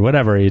band or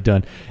whatever he's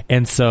doing.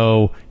 And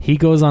so he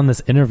goes on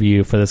this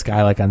interview for this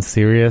guy like on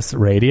Sirius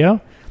Radio.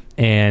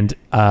 And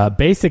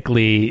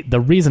basically, the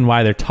reason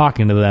why they're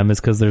talking to them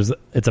is because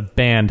it's a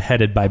band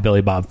headed by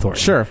Billy Bob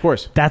Thornton. Sure, of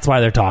course. That's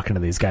why they're talking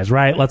to these guys,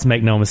 right? Let's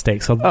make no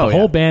mistake. So the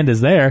whole band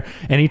is there,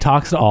 and he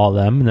talks to all of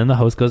them, and then the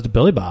host goes to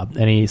Billy Bob,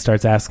 and he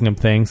starts asking him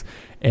things,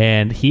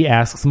 and he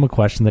asks him a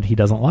question that he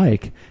doesn't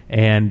like,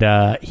 and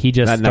he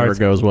just never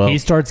goes well. He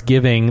starts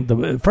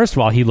giving first of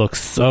all, he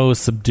looks so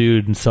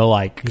subdued and so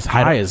like he's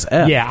high as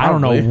F. Yeah, I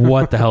don't know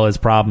what the hell his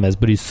problem is,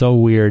 but he's so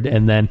weird.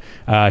 And then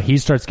he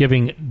starts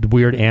giving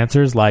weird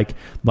answers, like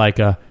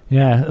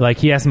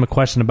he asked him a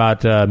question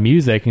about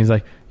music, and he's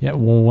like, yeah,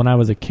 well, when I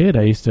was a kid,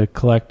 I used to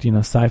collect,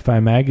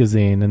 Sci-Fi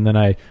magazine, and then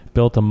I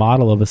built a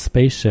model of a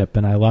spaceship,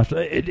 and I left.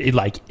 It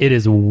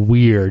is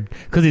weird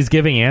because he's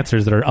giving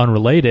answers that are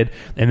unrelated,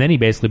 and then he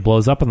basically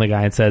blows up on the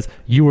guy and says,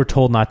 "You were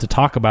told not to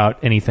talk about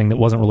anything that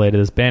wasn't related to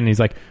this band." And he's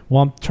like,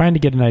 "Well, I'm trying to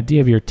get an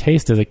idea of your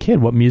taste as a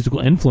kid, what musical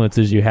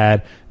influences you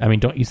had. I mean,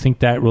 don't you think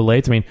that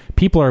relates? I mean,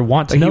 people are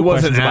want to know."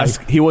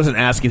 He wasn't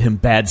asking him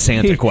bad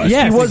Santa questions.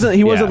 Yes,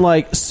 he wasn't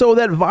like, so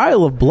that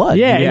vial of blood.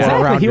 Yeah, you wore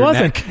exactly. around He your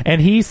wasn't. neck.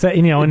 And he said,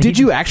 and did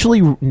you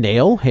actually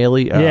nail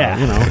Haley?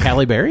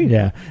 Halle Berry.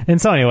 Yeah.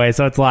 And so anyway,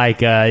 so it's like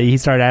he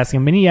started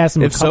asking him, and he asked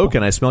him. If so,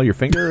 can I smell your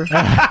finger?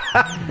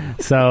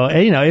 So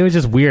it was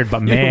just weird.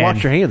 But You man, didn't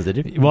wash your hands, did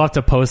you? We'll have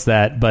to post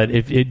that. But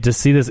to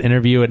see this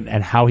interview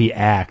and how he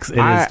acts, it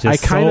is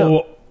just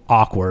so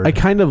awkward. I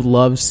kind of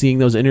love seeing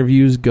those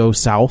interviews go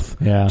south.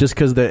 Yeah. Just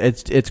because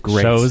it's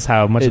great. Shows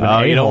how much of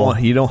an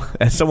you don't.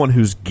 As someone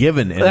who's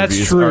given interviews,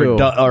 That's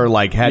true. or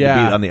like had to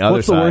be on the other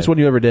What's side. the worst one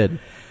you ever did?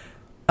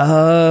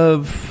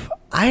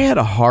 I had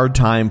a hard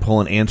time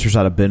pulling answers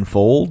out of Ben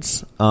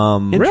Folds.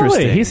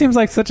 Really? He seems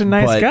like such a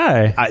nice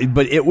guy.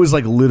 But it was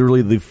like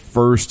literally the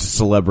first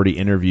celebrity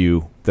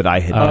interview that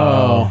I had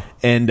done.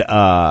 And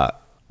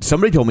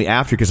somebody told me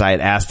after, because I had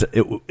asked,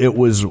 it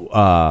was,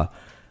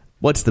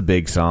 what's the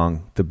big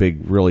song? The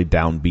big, really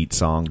downbeat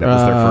song that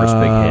was their first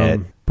big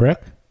hit.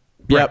 Brick?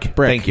 Yep,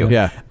 Brick. Thank you.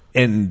 Yeah.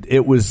 And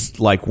it was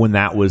like when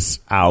that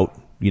was out,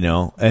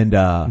 and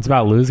it's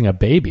about losing a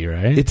baby,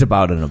 right? It's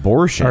about an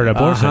abortion. Or an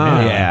abortion,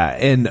 yeah.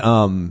 And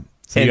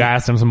so you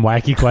asked him some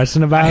wacky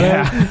question about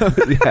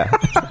it? Yeah.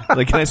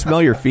 Like, can I smell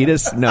your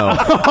fetus? No.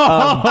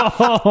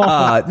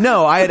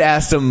 No, I had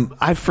asked him,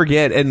 I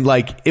forget, and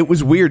like it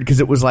was weird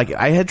because it was like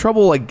I had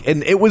trouble, and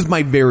it was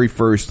my very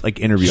first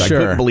interview. Sure. I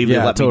couldn't believe they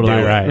let me do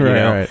it.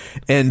 Right.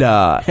 And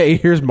hey,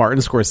 here's Martin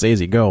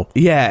Scorsese. Go.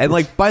 Yeah, and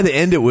like by the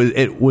end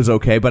it was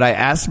okay, but I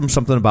asked him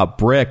something about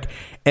Brick.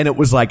 And it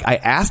was like I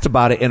asked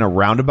about it in a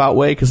roundabout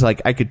way because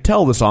like I could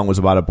tell the song was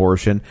about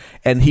abortion,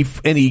 and he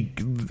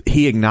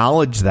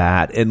acknowledged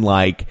that, and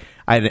like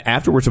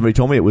afterwards somebody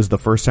told me it was the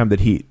first time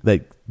that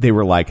they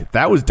were like,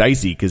 that was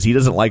dicey because he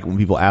doesn't like when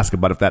people ask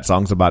about if that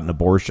song's about an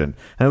abortion,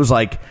 and it was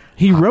like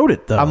he wrote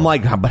it though. I'm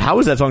like, but how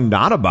is that song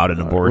not about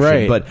an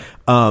abortion? Right.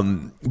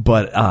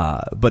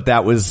 But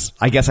that was,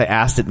 I guess I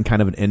asked it in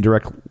kind of an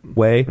indirect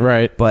way,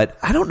 right? But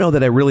I don't know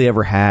that I really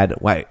ever had.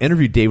 I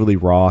interviewed David Lee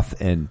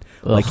Roth, and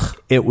like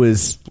it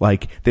was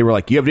like they were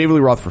like, you have David Lee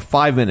Roth for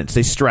 5 minutes.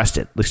 They stressed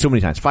it like so many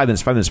times. 5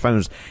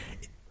 minutes.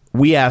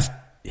 We asked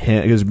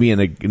him, it was me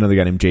and another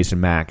guy named Jason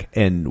Mack,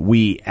 and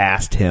we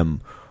asked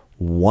him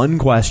one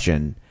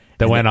question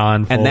that went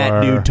on for... And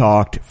that dude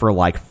talked for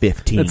like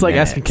 15 minutes. It's like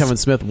asking Kevin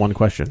Smith one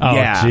question. Oh,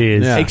 yeah.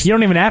 jeez. Yeah. You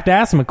don't even have to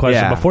ask him a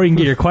question. Yeah. Before you can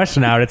get your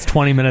question out, it's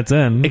 20 minutes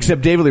in.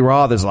 Except David Lee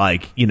Roth is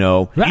like, you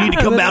need to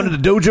come down to the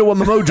dojo on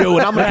the mojo,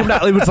 and I'm going to come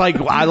down. It was like,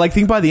 I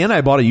think by the end I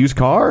bought a used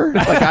car.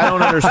 Like, I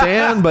don't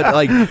understand, but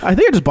like... I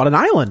think I just bought an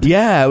island.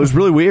 Yeah, it was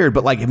really weird,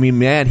 but like, I mean,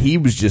 man, he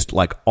was just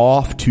like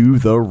off to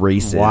the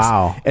races.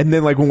 Wow. And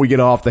then like when we get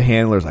off, the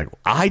handler's like,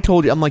 I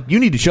told you, I'm like, you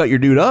need to shut your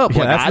dude up.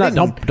 Yeah, like,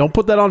 that's don't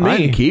put that on me. I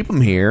didn't keep him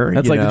here.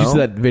 That's like, did you see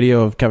that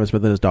video of Kevin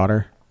Smith and his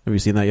daughter? Have you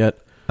seen that yet?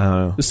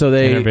 So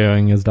they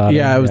interviewing his daughter.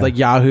 Yeah, it was like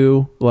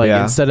Yahoo. Like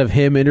instead of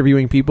him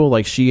interviewing people,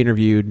 like she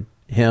interviewed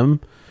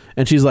him,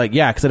 and she's like,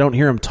 "Yeah, because I don't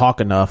hear him talk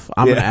enough.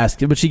 I'm gonna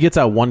ask him." But she gets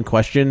out one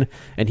question,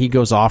 and he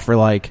goes off for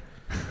like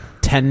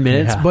 10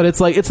 minutes. But it's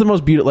like it's the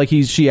most beautiful. Like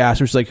she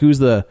asked him, she's like, "Who's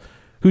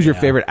your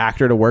favorite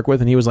actor to work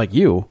with?" And he was like,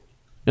 "You."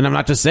 And I'm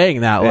not just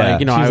saying that. Like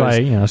she's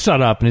like,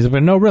 shut up. And he's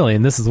like, "No, really."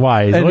 And this is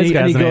why. And he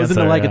goes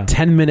into like a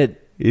 10-minute.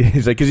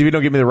 He's like, because if you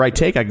don't give me the right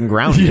take, I can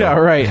ground you. Yeah,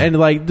 right. And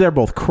like they're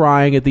both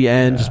crying at the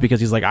end just because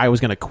he's like, I was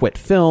going to quit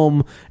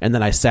film, and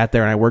then I sat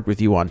there and I worked with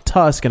you on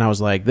Tusk, and I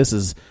was like, this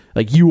is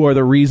like you are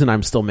the reason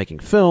I'm still making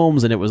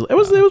films, and it was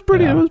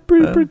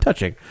pretty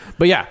touching.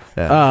 But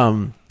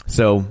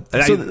So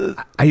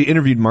I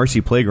interviewed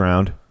Marcy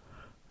Playground.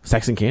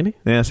 Sex and Candy?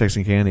 Yeah, Sex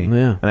and Candy.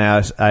 Yeah.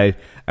 And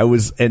I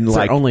was in it's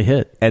like their only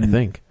hit, I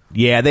think.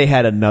 Yeah, they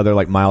had another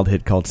like mild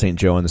hit called St.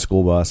 Joe on the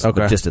School Bus,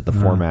 but just at the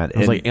format. It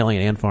was like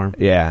Alien Ant Farm.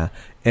 Yeah.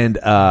 And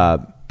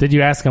did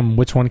you ask him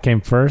which one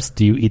came first?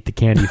 Do you eat the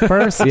candy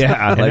first? And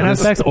then have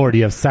sex, or do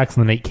you have sex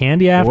and then eat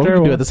candy after? What would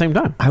you do at the same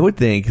time? I would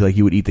think like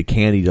you would eat the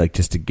candy like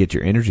just to get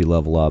your energy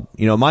level up.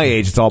 You know, at my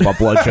age, it's all about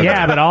blood sugar.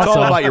 Yeah, but also it's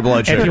all about your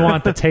blood sugar. If you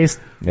want the taste,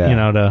 you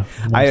know, to.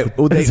 I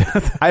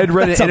had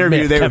read an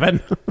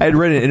interview. I had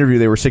read an interview.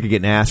 They were sick of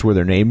getting asked where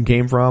their name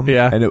came from.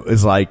 Yeah, and it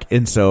was like,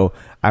 and so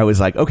I was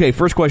like, okay,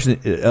 first question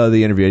of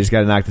the interview. I just got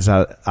to knock this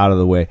out of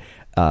the way.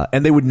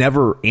 And they would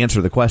never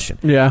answer the question.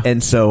 Yeah,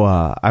 and so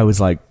I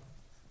was like.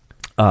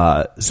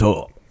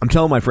 So I'm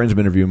telling my friends I'm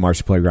interviewing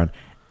Marcy Playground.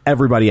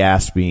 Everybody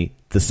asked me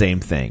the same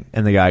thing,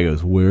 and the guy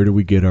goes, "Where do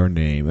we get our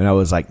name?" And I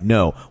was like,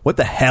 "No, what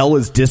the hell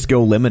is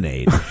Disco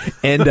Lemonade?"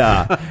 and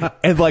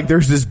like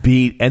there's this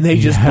beat, and they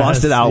just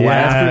busted out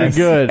laughing. Pretty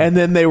good. And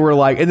then they were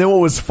like, and then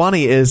what was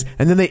funny is,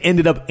 and then they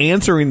ended up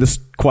answering this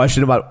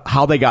question about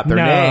how they got their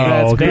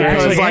name. They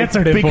actually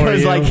answered it for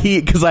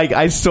you. Because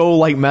I so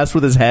like messed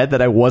with his head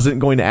that I wasn't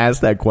going to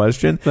ask that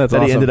question. That's that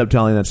awesome. He ended up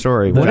telling that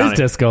story. What is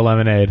Disco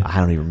Lemonade? I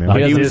don't even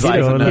remember. He was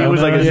like, that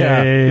was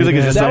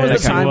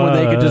the time when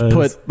they could just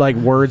put like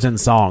words in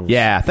songs.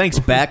 Yeah, thanks,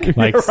 Beck.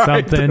 Like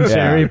something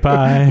cherry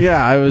pie.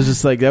 Yeah, I was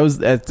just like that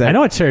was. I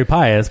know what cherry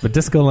pie is, but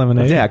Disco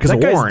Lemonade. Yeah, because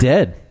that guy's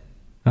dead.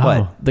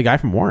 What? The guy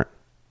from Warrant.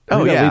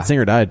 Oh yeah, the lead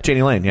singer died.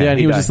 Janie Lane. Yeah, and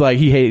he was just like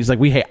he's like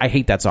I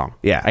hate that song.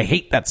 Yeah, I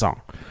hate that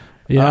song.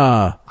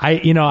 Yeah,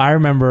 I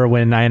remember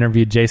when I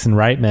interviewed Jason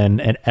Reitman,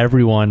 and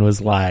everyone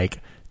was like,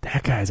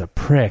 "That guy's a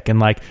prick." And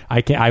like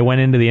I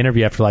went into the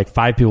interview after like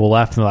 5 people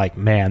left, and they're like,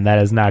 "Man, that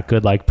is not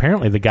good." Like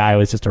apparently the guy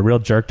was just a real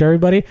jerk to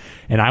everybody.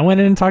 And I went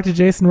in and talked to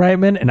Jason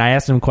Reitman, and I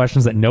asked him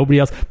questions that nobody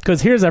else.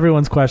 Because here's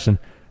everyone's question: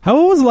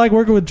 how was it like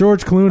working with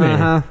George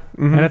Clooney?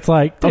 And it's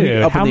like,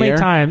 dude, how many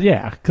times?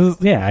 Yeah,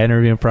 because I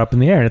interviewed him for Up in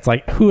the Air, and it's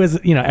like, who is?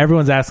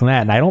 Everyone's asking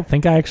that, and I don't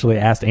think I actually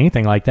asked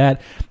anything like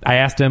that. I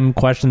asked him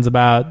questions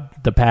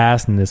about the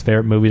past and his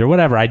favorite movies or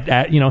whatever.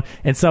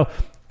 And so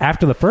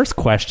after the first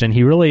question,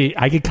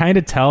 I could kind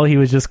of tell he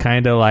was just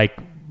kind of like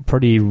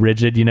pretty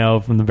rigid,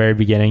 from the very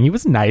beginning. He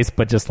was nice,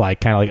 but just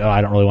like kind of like, oh,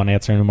 I don't really want to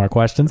answer any more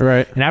questions.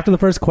 Right. And after the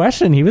first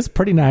question, he was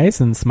pretty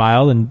nice and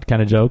smiled and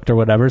kind of joked or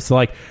whatever. So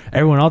like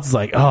everyone else is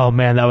like, oh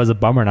man, that was a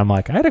bummer. And I'm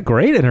like, I had a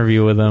great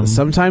interview with him.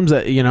 Sometimes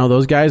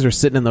those guys are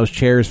sitting in those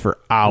chairs for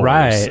hours.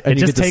 Right. And it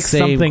just takes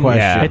something.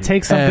 Yeah. It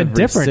takes something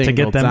different to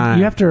get them. Time.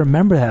 You have to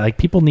remember that. Like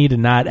people need to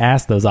not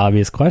ask those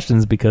obvious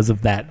questions because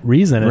of that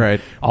reason. And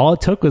right. All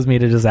it took was me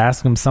to just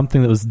ask him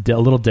something that was a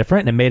little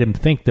different, and it made him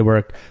think. There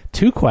were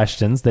 2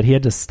 questions that he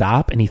had to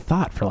stop, and he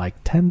thought for like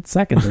 10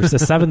 seconds or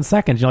 7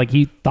 seconds.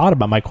 He thought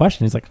about my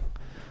question. He's like,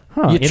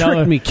 huh. You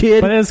tricked me,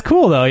 kid. But it's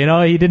cool, though.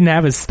 He didn't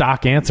have his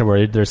stock answer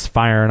where there's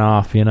firing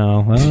off,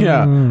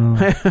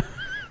 Yeah.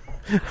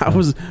 How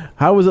was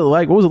it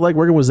like? What was it like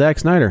working with Zack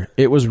Snyder?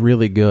 It was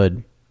really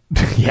good.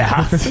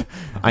 Yeah.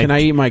 Can I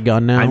eat my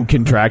gun now? I'm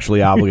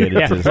contractually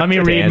obligated to let me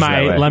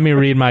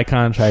read my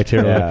contract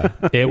here.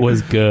 Yeah. It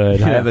was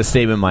good. I have a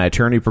statement my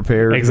attorney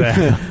prepared.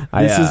 Exactly.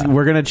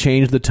 We're going to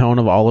change the tone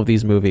of all of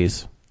these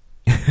movies.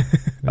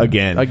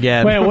 Again.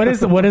 Wait, what is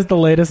the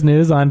latest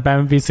news on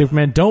Batman v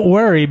Superman? Don't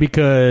worry,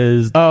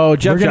 because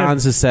Jeff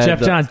Johns has said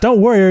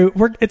don't worry,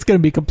 it's going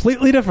to be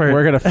completely different.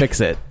 We're going to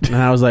fix it. And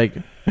I was like,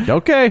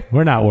 okay,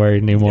 we're not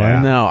worried anymore.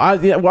 Yeah. No,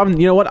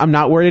 you know what? I'm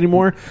not worried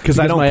anymore because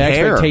my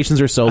care. Expectations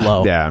are so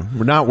low. Yeah,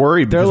 we're not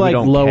worried. They're like we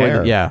don't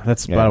lower. care.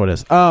 That's about what it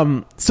is.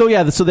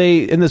 So they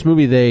in this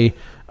movie they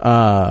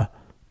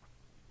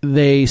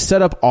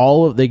set up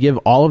they give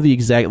all of the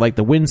exact, like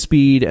the wind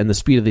speed and the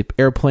speed of the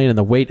airplane and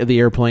the weight of the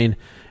airplane,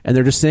 and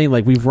they're just saying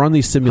like, we've run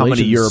these simulations.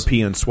 How many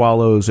European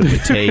swallows it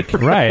would take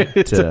right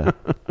to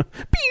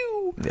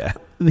pew. Yeah.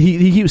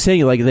 He keeps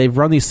saying like, they've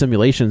run these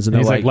simulations, and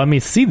he's they're like, let me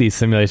see these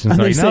simulations.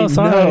 And no,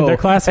 sorry, they're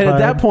classified. And at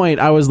that point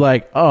I was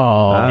like,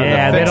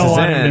 yeah, they don't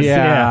want him to.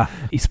 Yeah.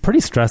 He's pretty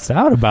stressed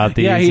out about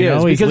these. Yeah, he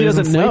is, because he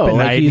doesn't know.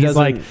 He's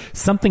like,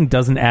 something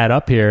doesn't add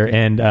up here,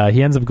 and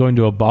he ends up going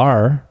to a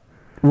bar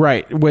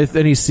Right.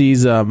 And he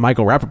sees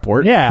Michael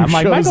Rappaport. Yeah, who I'm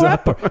like, shows Michael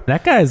up. Rappaport.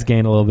 That guy's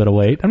gained a little bit of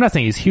weight. I'm not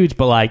saying he's huge,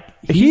 but like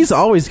He's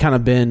always kind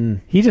of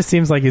been. He just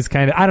seems like he's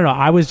kind of. I don't know.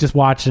 I was just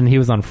watching. He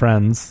was on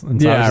Friends, and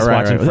so I was just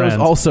watching That Friends.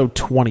 was also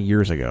 20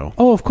 years ago.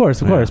 Oh, of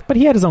course. But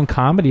he had his own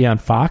comedy on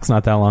Fox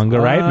not that long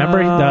ago, right?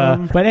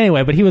 Remember? But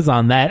anyway, but he was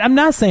on that. I'm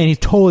not saying he's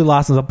totally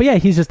lost himself, but yeah,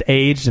 he's just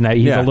aged and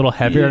he's a little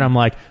heavier, and I'm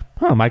like,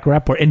 oh, Michael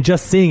Rappaport. And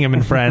just seeing him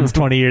in Friends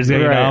 20 years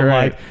ago, I'm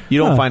like, you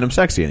don't find him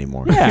sexy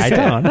anymore. Yeah, I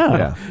don't know.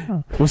 Yeah.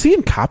 Was he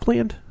in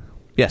Copland?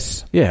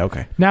 Yes. Yeah.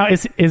 Okay. Now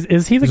is he the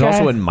He's guy?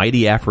 also in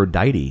Mighty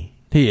Aphrodite.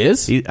 He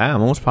is. I'm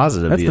almost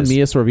positive. That's he the is.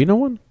 Mia Sorvino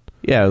one.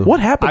 Yeah. What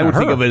happened? I to would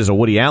her? think of it as a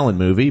Woody Allen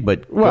movie,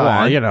 but go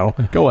on.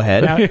 Go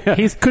ahead. Now,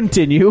 he's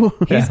continue.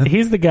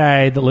 He's the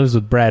guy that lives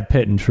with Brad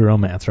Pitt in True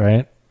Romance,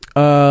 right?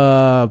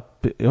 That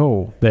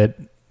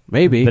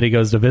maybe that he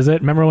goes to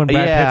visit. Remember when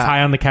Brad Pitt's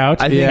high on the couch?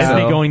 I think Isn't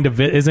so. he going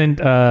to isn't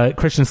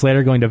Christian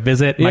Slater going to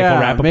visit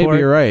Michael Rappaport? Maybe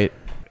you're right.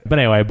 But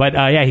anyway,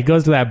 he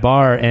goes to that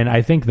bar, and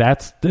I think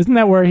isn't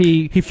that where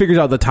he figures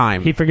out the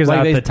time. He figures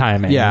out the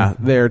timing. Yeah,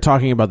 they're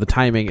talking about the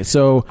timing.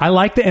 So I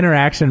like the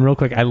interaction real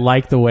quick. I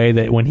like the way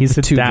that when he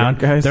sits down,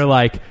 they're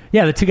like,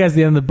 the two guys at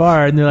the end of the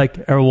bar, and they're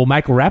like,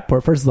 Michael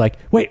Rappaport first is like,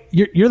 wait,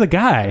 you're the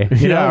guy.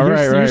 You know,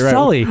 you're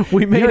Sully.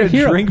 We made You're a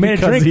hero. drink Made a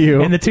because drink. of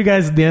you. And the two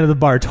guys at the end of the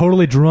bar,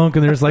 totally drunk,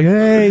 and they're just like,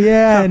 hey,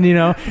 yeah, and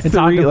and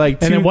talking. And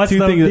then what's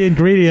the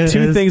ingredient?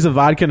 Two things of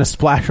vodka and a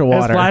splash of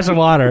water. A splash of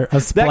water.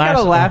 That got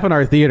a laugh in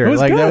our theater. It was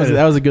good.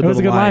 That was a good. It was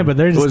a good line, but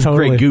they're just it was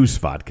totally Grey Goose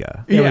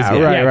vodka. Goose,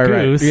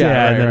 and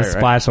then a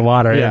splash of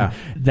water. Yeah.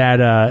 And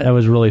that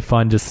was really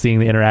fun, just seeing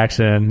the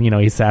interaction.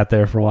 He sat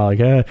there for a while, like,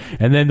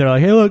 and then they're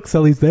like, "Hey, look,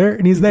 Sully's there,"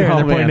 and he's there. And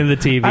they're pointing to the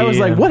TV. I was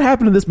like, "What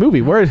happened to this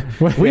movie?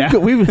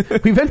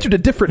 We've entered a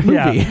different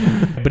movie."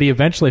 Yeah. But he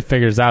eventually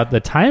figures out the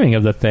timing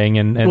of the thing,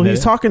 and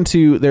he's talking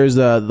to. There's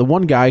the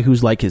one guy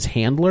who's like his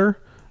handler.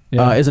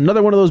 Is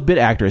another one of those bit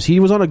actors. He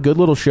was on a good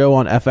little show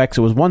on FX.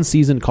 It was one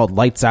season called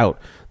Lights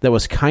Out that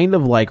was kind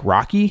of like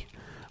Rocky,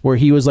 where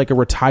he was like a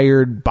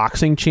retired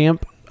boxing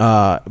champ,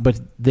 but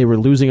they were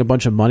losing a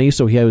bunch of money,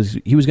 so he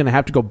was going to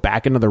have to go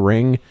back into the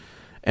ring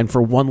and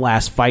for one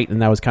last fight,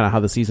 and that was kind of how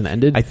the season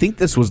ended. I think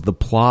this was the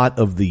plot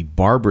of the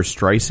Barbra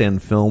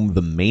Streisand film,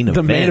 The Main Event.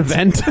 The Main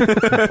Event.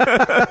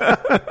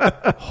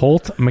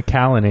 Holt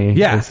McCallany.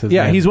 Yeah.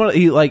 He's one.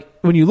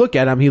 When you look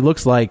at him, he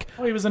looks like.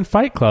 Oh, he was in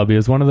Fight Club. He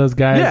was one of those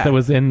guys that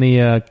was in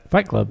the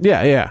Fight Club.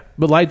 Yeah.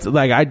 But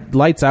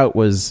Lights Out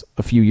was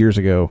a few years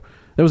ago.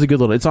 That was a good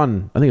little. I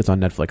think it's on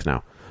Netflix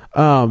now.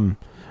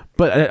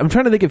 But I'm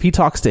trying to think if he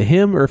talks to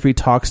him or if he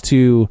talks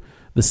to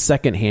the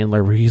second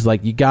handler, where he's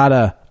like, you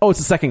gotta. Oh, it's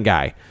the second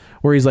guy,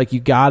 where he's like,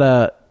 you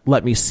gotta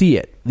let me see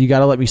it. You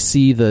gotta let me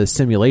see the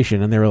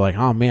simulation. And they were like,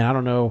 oh man, I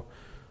don't know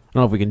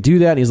if we can do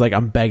that. And he's like,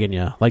 I'm begging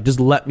you, like, just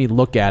let me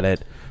look at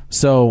it.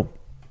 So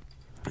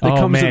it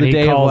comes to the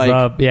day of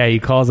like, he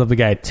calls up the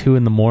guy at 2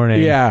 a.m.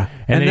 Yeah,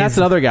 and that's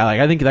another guy. Like,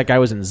 I think that guy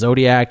was in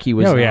Zodiac. He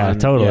was. Oh yeah,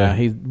 totally. Yeah,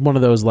 he's one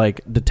of those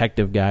like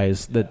detective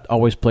guys that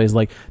always plays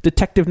like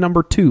detective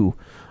number 2.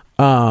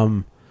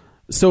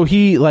 So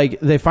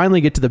they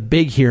finally get to the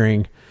big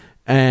hearing,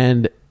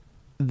 and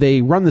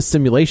they run the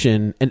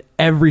simulation, and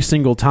every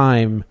single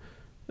time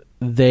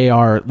they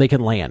can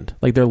land.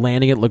 Like, they're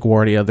landing at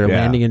LaGuardia, they're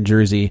landing in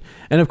Jersey,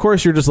 and of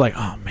course you're just like,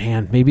 oh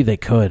man, maybe they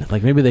could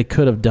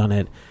have done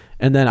it.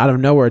 And then out of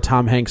nowhere,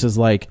 Tom Hanks is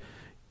like,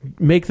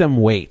 make them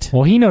wait.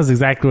 Well, he knows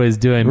exactly what he's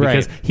doing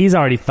because he's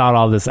already thought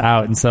all this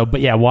out. And so,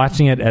 but yeah,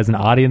 watching it as an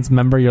audience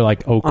member, you're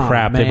like, oh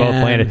crap, they both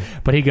landed.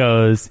 But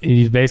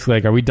he's basically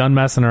like, are we done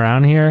messing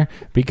around here?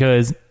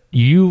 Because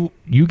you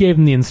gave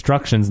them the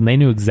instructions and they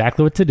knew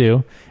exactly what to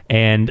do,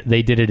 and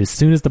they did it as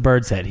soon as the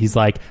birds hit. He's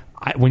like,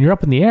 when you're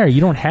up in the air,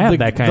 you don't have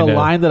that kind of... The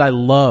line that I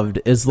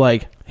loved is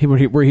like,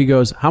 where he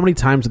goes, how many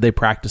times did they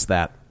practice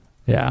that?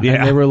 Yeah.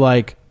 And they were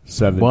like,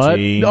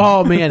 17. What?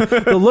 Oh man,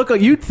 the look.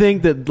 You'd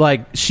think that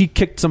like she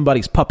kicked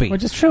somebody's puppy,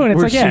 which is true. And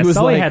it's like,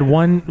 Sully had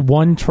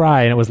one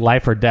try, and it was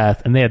life or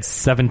death, and they had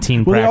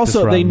 17 practice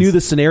runs. They knew the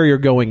scenario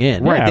going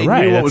in, right? They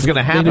knew what was going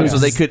to happen, so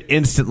they could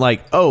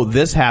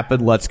this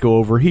happened. Let's go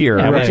over here,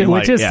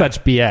 which is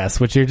such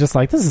BS. Which you're just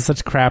like, this is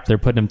such crap. They're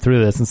putting him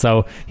through this, and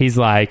so he's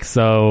like,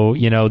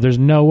 there's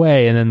no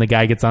way. And then the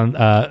guy gets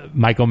on.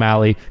 Mike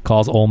O'Malley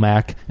calls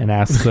Olmec and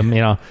asks him,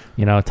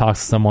 talks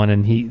to someone,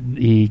 and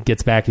he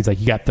gets back. He's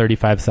like, you got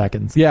 35 seconds.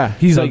 Yeah,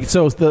 he's like,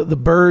 so the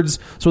birds.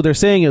 So what they're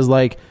saying is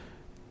like,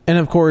 and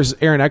of course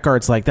Aaron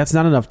Eckhart's like, that's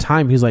not enough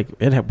time. He's like,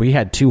 we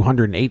had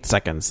 208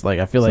 seconds. Like,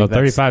 I feel like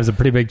 35 is a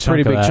pretty big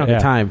chunk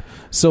of time.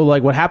 So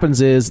like, what happens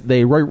is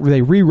they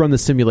rerun the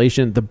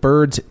simulation. The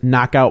birds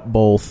knock out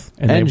both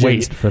engines, they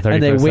wait for 35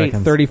 and they wait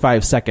seconds.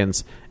 35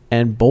 seconds.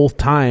 And both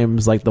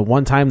times, like the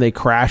one time they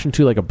crash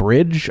into like a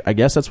bridge, I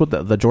guess that's what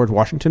the George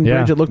Washington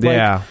bridge it looked like.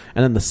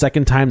 And then the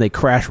second time they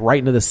crash right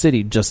into the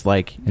city, just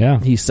like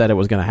he said it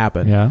was going to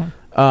happen. Yeah.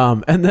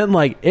 And then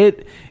like I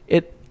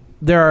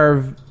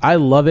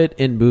love it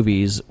in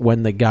movies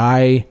when the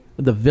guy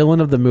the villain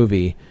of the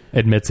movie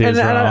admits he was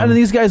wrong. And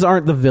these guys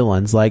aren't the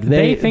villains. Like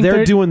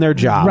they're doing their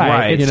job,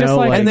 right? It's just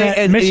like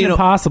Mission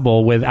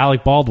Impossible with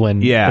Alec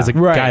Baldwin as a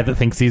guy that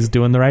thinks he's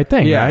doing the right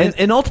thing. Yeah, right?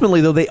 and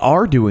ultimately though they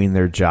are doing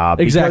their job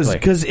exactly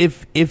because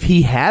if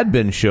he had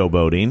been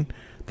showboating,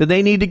 then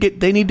they need to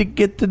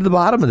get to the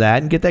bottom of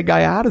that and get that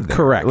guy out of there.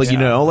 Correct. Like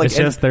it's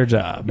just their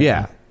job.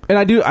 Yeah, and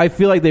I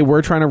feel like they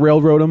were trying to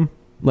railroad him.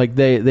 Like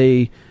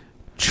they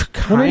just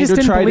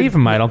didn't believe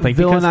him. I don't think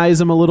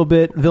villainize him a little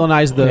bit.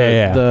 Villainize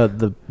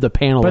the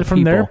panel. But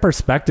from their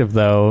perspective,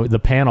 though, the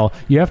panel,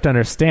 you have to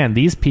understand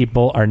these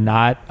people are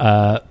not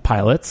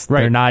pilots.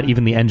 Right. They're not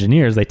even the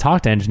engineers. They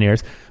talk to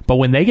engineers, but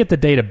when they get the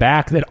data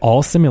back that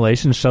all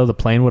simulations show the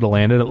plane would have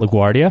landed at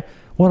LaGuardia,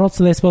 what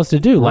else are they supposed to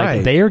do?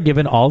 Like, they are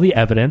given all the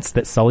evidence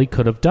that Sully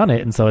could have done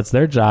it, and so it's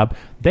their job.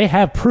 They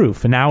have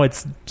proof, and now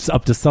it's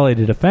up to Sully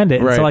to defend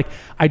it. And so,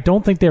 I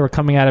don't think they were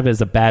coming out of it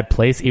as a bad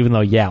place, even though,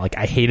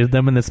 I hated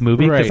them in this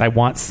movie because I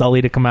want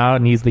Sully to come out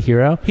and he's the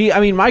hero.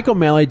 Mike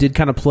O'Malley did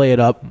kind of play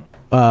it up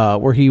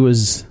where he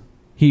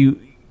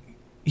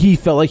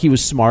felt like he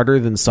was smarter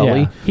than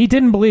Sully. Yeah. He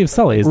didn't believe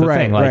Sully is the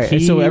thing. Like,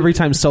 so every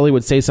time Sully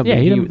would say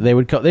something, they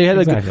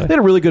had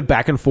a really good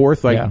back and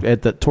forth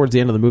towards the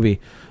end of the movie.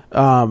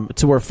 To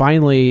where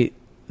finally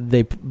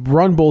they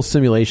run both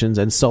simulations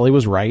and Sully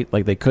was right,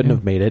 like they couldn't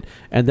have made it,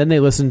 and then they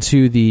listened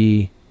to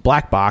the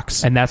black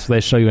box, and that's where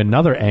they show you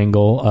another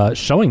angle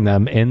showing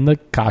them in the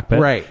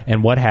cockpit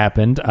and what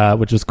happened,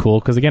 which was cool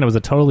because again it was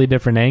a totally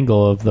different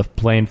angle of the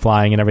plane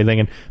flying and everything.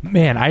 And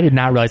man, I did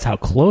not realize how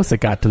close it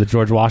got to the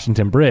George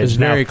Washington Bridge. It was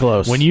very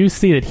close. When you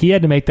see that he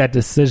had to make that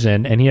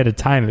decision and he had to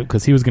time it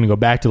because he was going to go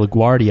back to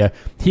LaGuardia,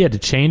 he had to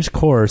change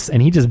course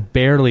and he just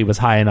barely was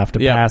high enough to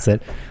pass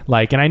it.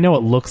 Like, and I know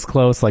it looks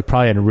close, like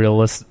probably in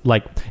realist,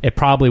 like it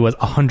probably was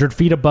 100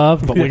 feet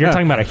above, but when you're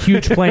talking about a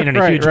huge plane and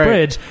a huge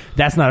bridge,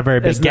 that's not a very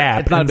big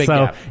gap.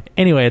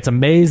 Anyway, it's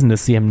amazing to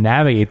see him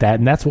navigate that,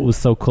 and that's what was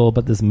so cool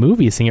about this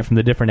movie, seeing it from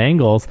the different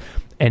angles,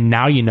 and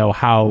now you know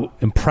how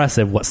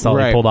impressive what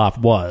Sully pulled off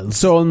was.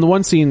 So in the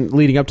one scene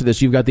leading up to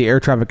this, you've got the air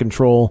traffic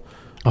control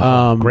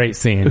great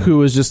scene,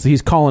 who is just,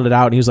 he's calling it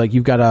out, and he's like,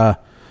 we've got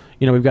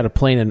a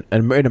plane in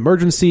an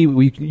emergency,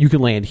 you can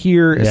land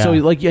here. So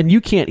and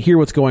you can't hear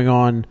what's going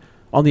on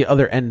the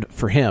other end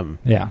for him.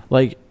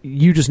 Like,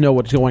 you just know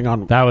what's going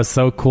on. That was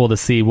so cool to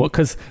see.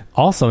 Because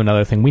also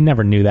another thing, we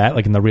never knew that.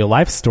 Like in the real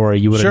life story,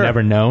 you would have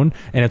never known.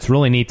 And it's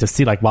really neat to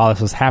see, like, while this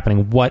was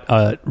happening, what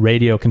a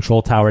radio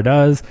control tower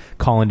does,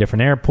 calling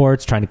different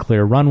airports, trying to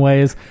clear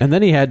runways. And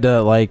then he had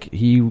to,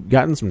 he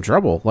got in some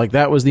trouble. Like,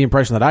 that was the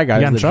impression that I got.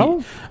 He got in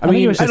trouble? I don't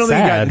think he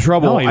got in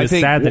trouble. No, he was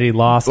sad that he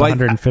lost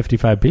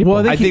 155 people.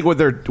 Well, I think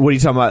what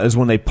he's talking about is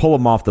when they pull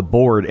him off the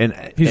board. And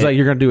he's like,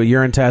 you're going to do a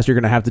urine test, you're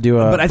going to have to do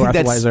a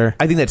breathalyzer.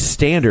 I think that's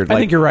standard. I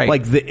think you're right.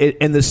 Like,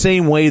 in the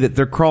same way that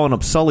they're crawling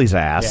up Sully's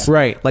ass.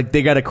 Right. Like,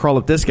 they got to crawl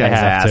up this guy's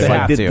ass.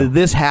 Like, did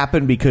this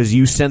happen because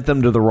you sent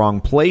them to the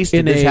wrong place?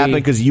 Did this happen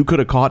because you could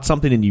have caught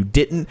something and you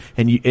didn't?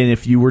 And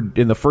if you were,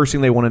 and the first thing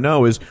they want to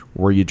know is,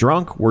 were you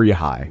drunk? Were you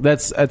high?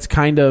 That's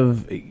kind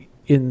of,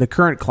 in the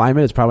current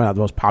climate, it's probably not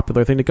the most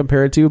popular thing to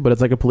compare it to, but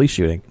it's like a police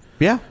shooting.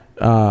 Yeah.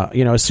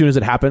 As soon as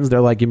it happens, they're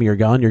like, give me your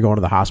gun, you're going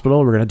to the hospital,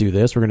 we're going to do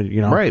this, we're going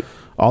to,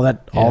 all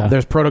that,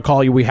 there's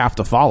protocol we have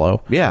to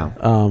follow. Yeah.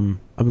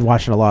 I've been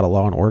watching a lot of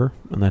Law and Order,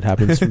 and that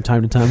happens from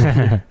time to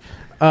time.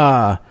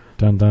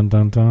 Dun, dun, dun,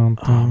 dun, dun.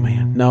 Oh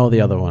man, no,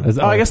 the other one.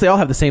 I guess they all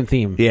have the same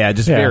theme. Yeah,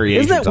 just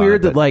variations. Isn't that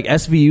weird that like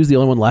SVU's the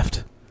only one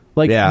left?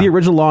 Like the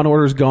original Law and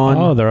Order's gone.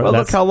 Oh,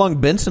 look how long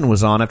Benson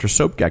was on after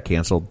Soap got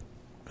canceled.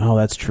 Oh,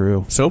 that's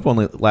true. Soap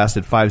only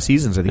lasted 5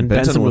 seasons. I think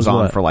Benson was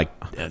on for like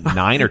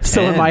 9 or 10.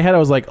 So in my head, I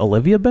was like,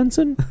 Olivia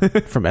Benson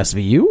from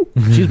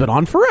SVU? She's been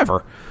on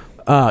forever.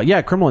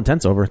 Criminal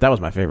Intent's over. That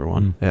was my favorite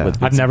one. Yeah.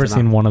 I've never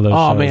seen one of those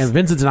shows. Man,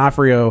 Vincent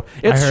D'Onofrio.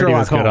 It's I heard Sherlock he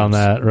was Holmes. Good on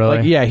that,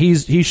 really. Like,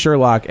 he's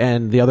Sherlock,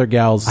 and the other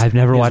gals. I've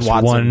never watched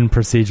Watson. one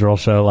procedural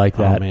show like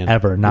that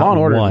ever. Not Law and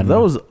Order. one.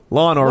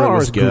 Law and Order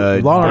was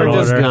good. Law and They're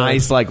Order just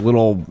nice, like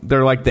little.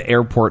 They're like the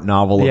airport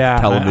novel of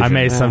television. I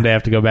may someday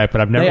have to go back, but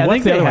I've never.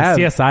 What's the other one?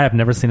 CSI. I've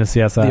never seen a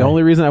CSI. The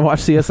only reason I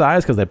watched CSI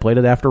is because they played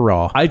it after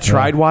Raw. I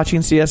tried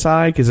watching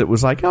CSI because it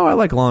was like, I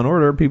like Law and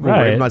Order. People were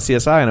raving about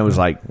CSI, and it was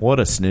like, what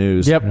a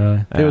snooze. Yep,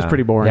 it was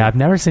pretty boring. Yeah, I've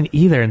never seen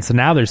either, and so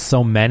now there's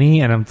so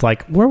many, and I'm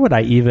like, where would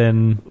I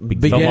even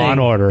begin? The Law and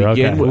Order.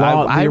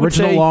 The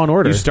original Law and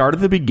Order. You start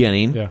at the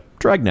beginning. Yeah.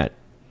 Dragnet.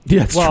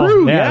 Yeah, it's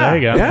true. Yeah, there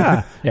you go.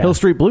 Yeah. Hill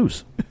Street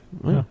Blues.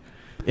 Yeah.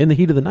 In the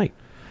heat of the night.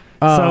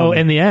 So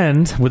in the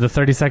end, with a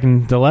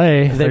 30-second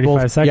delay,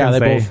 35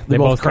 seconds, they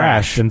both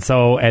crashed. And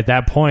so at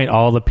that point,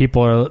 all the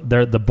people are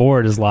there. The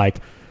board is like,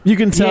 you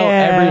can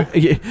tell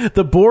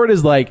the board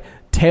is like,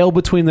 tail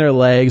between their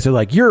legs. They're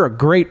like, "You're a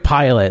great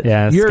pilot.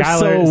 Yeah, you're Skylar,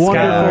 so wonderful."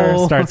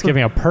 Skylar starts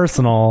giving a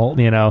personal,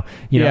 Yeah.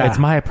 it's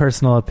my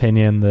personal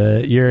opinion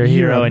that you're a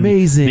hero.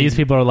 Amazing. And these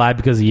people are alive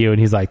because of you. And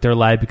he's like, they're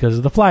alive because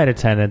of the flight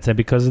attendants and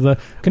because of the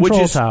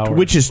control tower.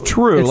 Which is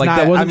true. It's like not-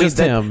 that, it wasn't just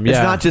him. It's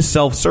Yeah. not just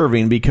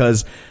self-serving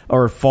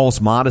or false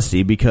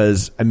modesty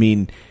because,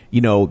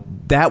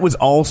 that was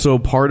also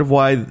part of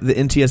why the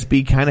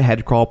NTSB kind of had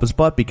to crawl up his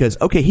butt because,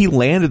 okay, he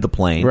landed the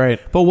plane. Right.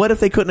 But what if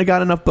they couldn't have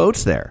got enough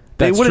boats there?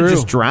 They That's would have true.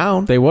 just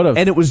drowned. They would have.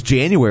 And it was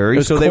January, It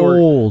was so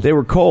cold. they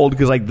were cold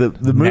because like the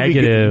movie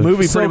Negative.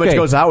 pretty much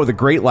goes out with a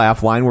great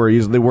laugh line where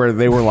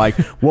they were like,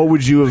 "What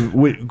would you have?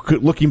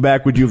 Looking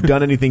back, would you have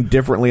done anything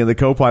differently?" And the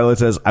co-pilot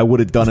says, "I would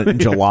have done it in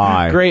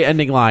July." Great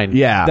ending line.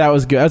 Yeah. That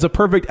was good. That was a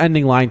perfect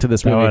ending line to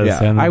this That movie.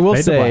 was, and I will fade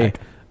to say black.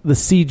 the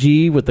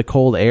CG with the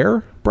cold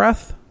air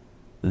breath,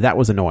 that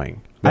was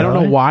annoying. I don't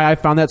know Really? why I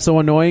found that so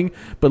annoying,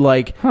 but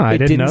like I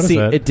didn't notice seem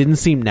it. it didn't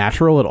seem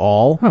natural at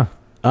all. Huh.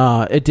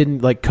 It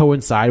didn't like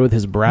coincide with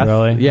his breath.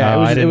 Really? Yeah,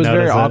 Oh, I it didn't was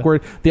very notice it.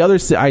 awkward. The other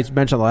I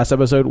mentioned on the last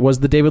episode was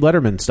the David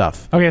Letterman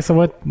stuff. Okay, so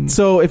what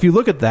So if you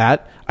look at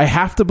that, I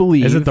have to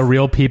believe is it? The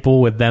real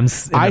people with them in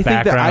the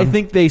background? I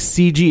think they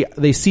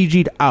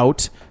CG'd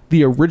out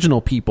the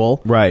original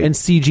people, Right. and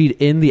CG'd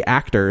in the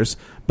actors,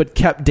 but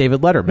kept David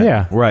Letterman.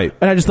 Yeah. Right.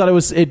 And I just thought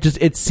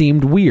it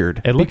seemed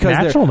weird. It looked because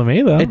natural to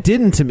me, though. It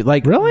didn't to me.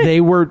 Like Really?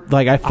 they were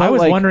like I felt I was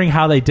like wondering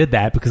how they did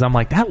that because I'm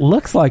like, that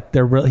looks like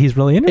he's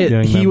really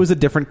interviewing he them. was a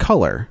different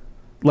color.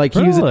 Like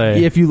he was,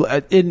 Really? if you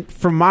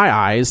from my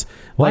eyes,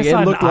 Well, like I saw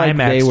it an looked like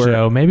IMAX, they were.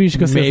 Joe. Maybe you should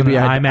go see it in an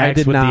I IMAX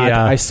did with not. the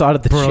I saw it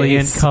at the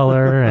brilliant Chase.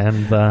 color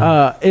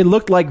and It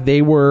looked like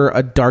they were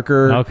a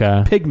darker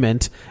Okay.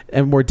 pigment,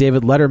 and where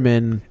David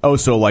Letterman. Oh,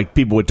 so like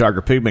people with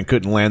darker pigment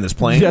couldn't land this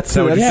plane? That's- Is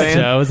that what you're yeah, saying?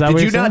 Joe, is that did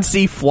what you you're not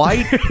see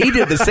Flight? He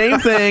did the same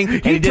thing,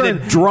 and he did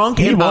it drunk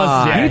he and was-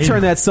 high. yeah, He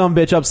turned that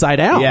sumbitch upside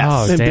down. Yes.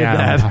 Oh, and did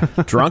damn.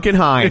 that. Drunk and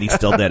high, and he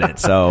still did it.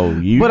 So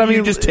you, But I mean,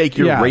 you just take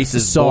your yeah,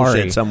 racist sorry.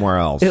 bullshit somewhere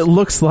else. It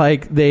looks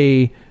like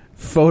they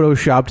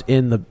photoshopped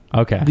in the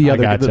Okay, the I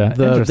other gotcha.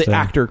 the Interesting.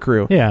 actor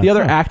crew. Yeah, the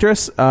other huh.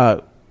 actress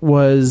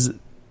was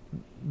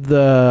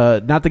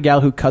not the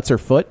gal who cuts her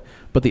foot,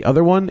 but the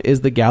other one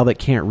is the gal that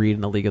can't read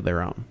in A League of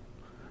Their Own.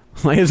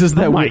 Like it's just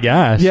that. Oh my weird-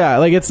 gosh. Yeah,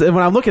 like it's when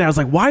I'm looking, I was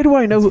like, why do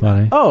I know?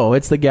 funny. Oh,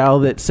 it's the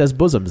gal that says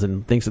bosoms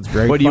and thinks it's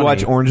very. What do you funny.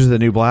 watch? Orange is the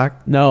New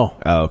Black? No.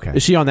 Oh, okay.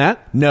 Is she on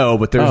that? No,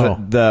 but there's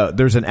Oh.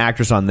 there's an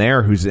actress on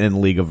there who's in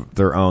League of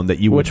Their Own that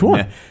you would Which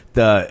one?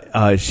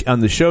 On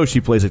the show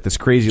she plays like this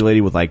crazy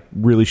lady with like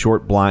really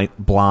short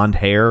blonde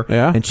hair.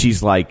 Yeah. And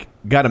she's like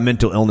got a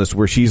mental illness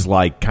where she's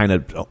like kind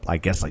of I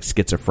guess like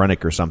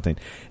schizophrenic or something,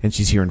 and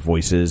she's hearing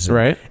voices.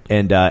 Right.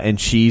 And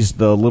she's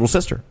the little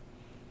sister.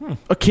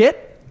 A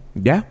kit?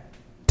 Yeah.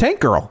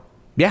 Tank Girl.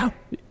 Yeah.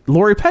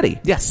 Lori Petty.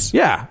 Yes.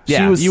 Yeah. Yeah.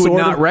 She was You would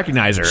sort not of-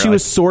 recognize her. She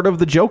was sort of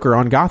the Joker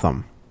on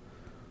Gotham.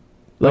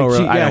 Oh, really?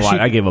 she- yeah,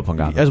 I gave up on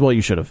Gotham. As well,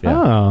 you should have. Yeah.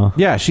 Oh,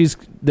 Yeah,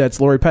 that's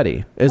Lori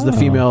Petty as the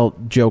female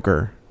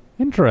Joker.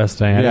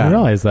 interesting. I Yeah. didn't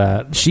realize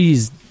that.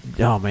 She's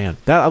oh man,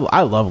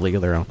 I love League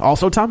of Their Own.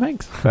 Also Tom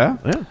Hanks. Yeah.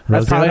 Yeah,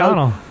 Rosie probably how-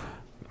 O'Donnell.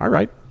 all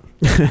right.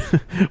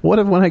 What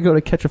if when I go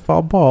to catch a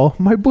foul ball,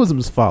 my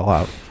bosoms fall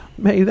out?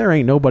 Hey, there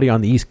ain't nobody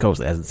on the East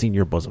Coast that hasn't seen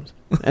your bosoms.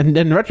 And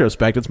in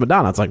retrospect, it's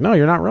Madonna. It's like, no,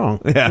 you're not wrong.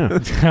 Yeah.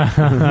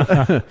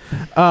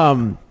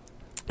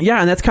 Yeah,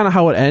 and that's kind of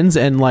how it ends.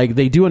 And like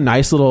they do a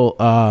nice little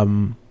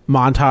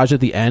montage at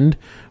the end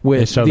with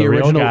They show the the real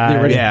original, guy.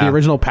 the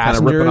original Kind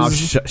of passengers. ripping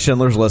off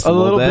Schindler's List a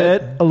little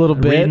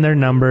bit, Reading their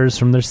numbers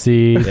from their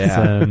seats.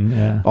 Yeah. And,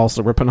 yeah.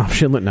 Also ripping off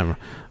Schindler. Never.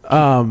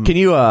 Can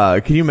you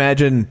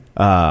imagine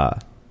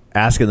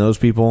asking those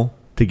people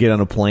to get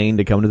on a plane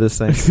to come to this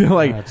thing? They're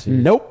like,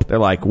 nope. They're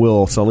like,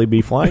 will Sully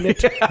be flying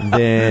it?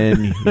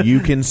 Then you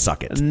can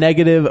suck it.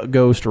 Negative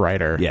Ghost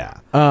Rider. Yeah.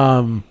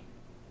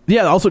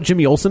 Yeah, also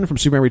Jimmy Olsen from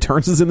Superman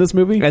Returns is in this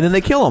movie. And then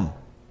they kill him.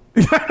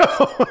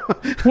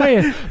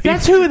 Wait,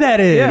 that's who that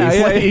is.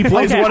 Yeah, he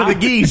plays Okay, one of the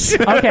geese.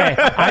 Okay,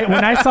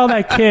 when I saw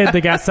that kid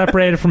that got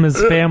separated from his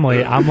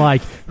family, I'm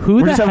like,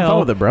 We're just having fun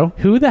with it, bro.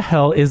 Who the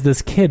hell is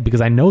this kid?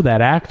 Because I know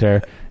that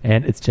actor,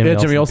 and it's Jimmy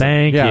Olsen. Jimmy Olsen.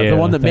 Thank yeah, you. the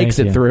one that Thank makes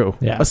you. it through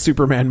Yeah. a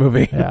Superman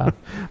movie. Yeah.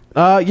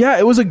 Yeah,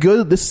 it was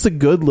this is a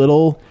good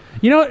little.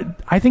 You know,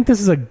 I think this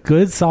is a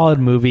good, solid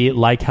movie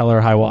like Hell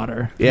or High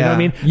Water. You know what I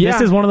mean? Yeah.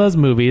 This is one of those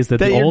movies that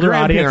That the your older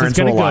audience is grandparents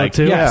going to will go like.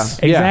 to. Yes.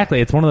 Exactly.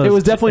 Yeah. It's one of those. It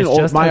was definitely it's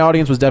just my a-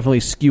 audience was definitely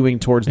skewing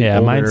towards the Yeah,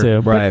 older. mine too.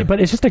 Right. But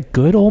it's just a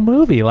good old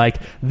movie. Like,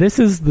 this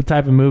is the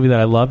type of movie that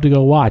I love to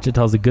go watch. It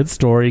tells a good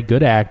story,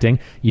 good acting.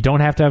 You don't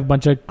have to have a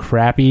bunch of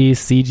crappy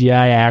CGI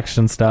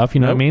action stuff.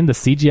 You know what I mean? The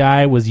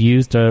CGI was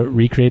used to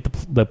recreate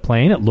the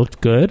plane. It looked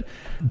good.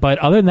 But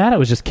other than that, it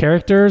was just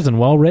characters and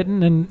well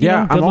written and you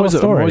know, good I'm always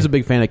little story. a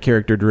big fan of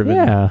character driven.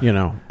 Yeah. You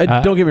know,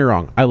 don't get me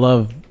wrong. I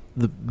love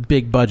the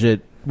big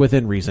budget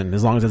within reason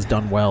as long as it's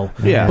done well.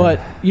 Yeah. But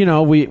you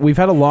know, we've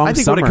had a long. I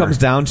think summer. what it comes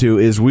down to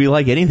is we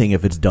like anything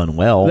if it's done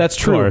well. That's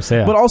true. course,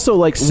 yeah. But also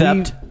like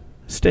except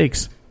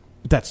steaks.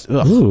 that's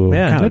ugh, Ooh,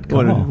 Yeah, good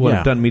would call.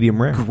 have done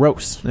medium rare.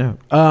 gross. Yeah.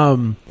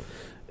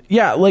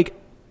 Yeah, like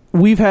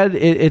we've had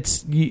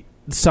it's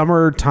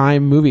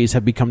summertime movies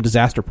have become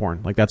disaster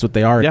porn. Like that's what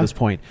they are at this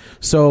point.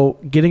 So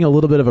getting a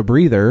little bit of a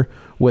breather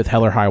with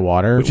Hell or High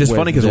Water, which is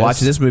funny because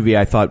watching this movie,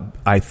 I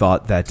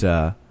thought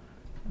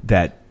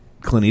that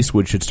Clint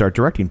Eastwood should start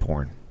directing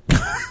porn.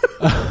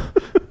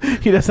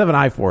 He does have an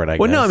eye for it, I guess.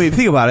 Well, no, I mean,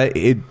 think about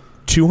it.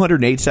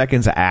 208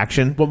 seconds of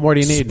action. What more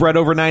do you need? Spread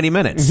over 90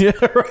 minutes. Yeah,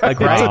 right. Like,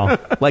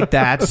 right? Like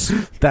that's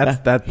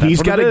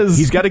he's got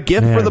a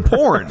gift for the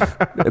porn.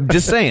 I'm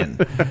just saying.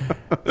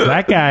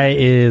 That guy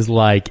is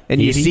like,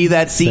 and you see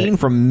that scene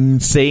from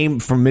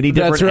many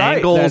different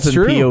angles and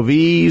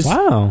POVs.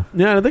 Wow.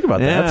 Yeah, I think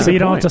about that. Yeah. That's so you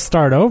don't have to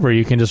start over.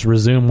 You can just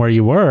resume where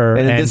you were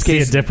and this see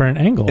a different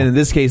angle. And in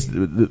this case,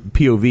 the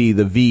POV,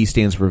 the V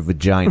stands for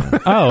vagina.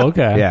 Oh,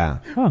 okay. Yeah.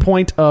 Huh.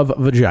 Point of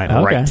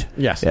vagina. Okay. Right.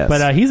 Yes.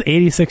 But he's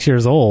 86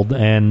 years old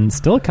and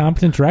still a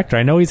competent director.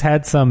 I know he's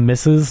had some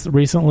misses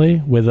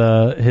recently with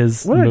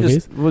his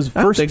movies.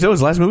 I don't think so.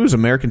 His last movie was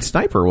American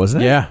Sniper,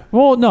 wasn't it? Yeah.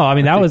 Well, no, I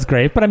mean that was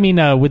great, but I mean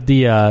with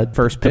the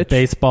First pitch, the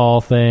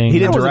baseball thing, he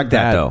didn't direct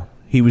that though.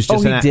 He was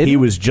just he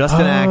was just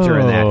an actor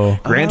in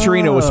that. Gran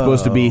Torino was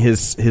supposed to be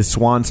his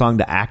swan song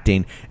to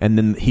acting, and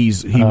then he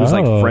was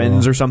like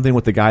friends or something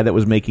with the guy that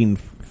was making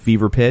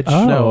Fever Pitch.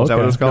 No, is that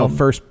what it was called? No,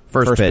 first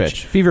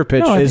pitch. Fever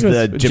Pitch is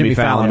the Jimmy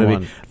Fallon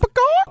movie.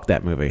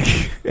 That movie.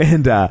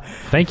 And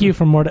thank you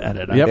for more to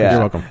edit. Yep, you're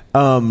welcome.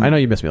 I know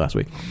you missed me last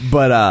week,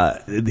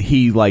 but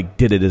he like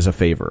did it as a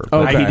favor.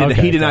 Okay.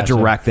 He did not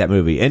direct that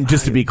movie. And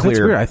just to be clear,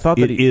 that's weird. I thought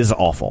that it is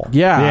awful.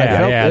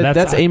 Yeah,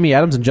 that's Amy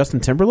Adams and Justin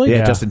Timberlake.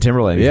 Yeah, Justin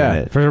Timberlake. Yeah, in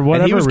it. For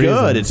whatever and he was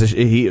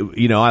reason.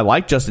 good. I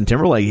like Justin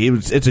Timberlake.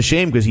 It's a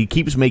shame because he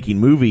keeps making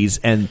movies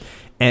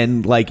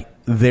and like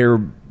they're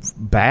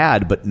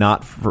bad, but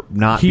not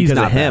because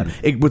of him.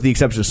 With the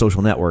exception of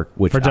Social Network,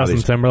 which for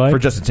Justin Timberlake.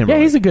 Yeah,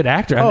 he's a good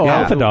actor. Oh,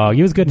 Alpha Dog.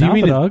 He was good in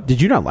Alpha Dog. Did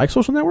you not like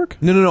Social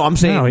Network? No. I'm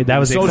saying no, that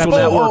was Social exception.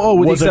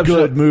 Network was a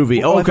good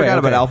movie. I forgot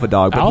about Alpha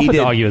Dog. But Alpha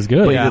Dog, he was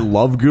good. But he did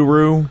Love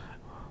Guru.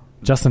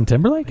 Justin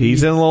Timberlake?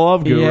 He's in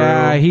Love Guru.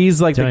 Yeah,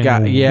 he's like the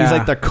guy. Yeah, he's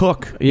like the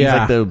cook. Yeah, he's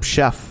like the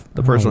chef,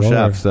 the personal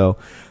chef. So.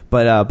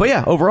 But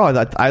yeah, overall,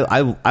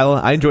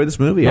 I enjoyed this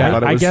movie. Yeah, I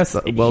thought it was guess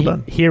well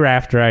done.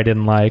 Hereafter, I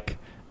didn't like.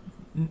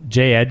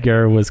 J.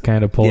 Edgar was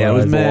kind of polarized. Yeah, it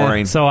was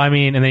boring. So I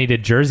mean, and then he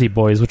did Jersey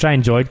Boys, which I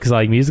enjoyed because I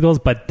like musicals.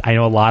 But I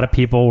know a lot of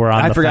people were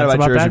on. I forgot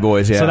about Jersey that.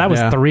 Boys. Yeah, so that was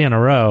 3 in a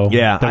row.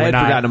 Yeah, I had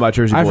forgotten about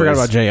Jersey Boys. I forgot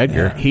about J. Edgar.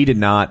 Yeah. He did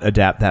not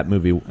adapt that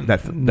movie.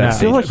 That I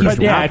feel like,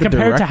 but yeah,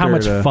 compared to how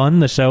much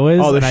fun the show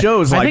is. Oh, the show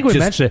is like I think we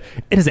mentioned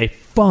it. It is a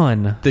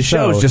fun. The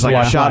show is just like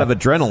a shot of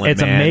adrenaline.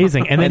 It's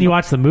amazing, and then you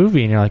watch the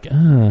movie and you're like,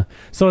 ugh.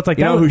 So it's like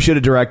you know who should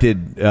have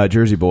directed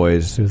Jersey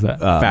Boys? Who's that?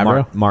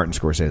 Martin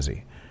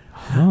Scorsese.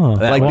 Oh,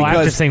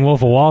 after seeing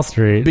Wolf of Wall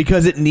Street,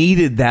 because it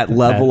needed that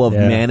level of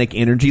manic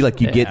energy, like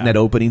you get in that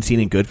opening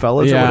scene in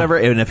Goodfellas or whatever.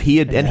 And if he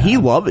had, and he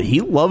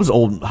loves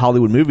old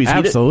Hollywood movies.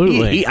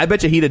 Absolutely, I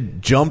bet you he'd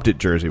have jumped at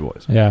Jersey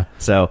Boys. Yeah.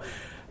 So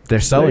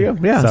they're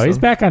selling. Yeah. So he's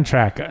back on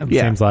track. It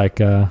seems like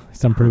he's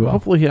done pretty well.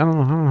 Hopefully, I don't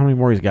know how many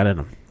more he's got in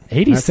him.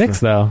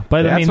 86 though,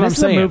 but I mean, this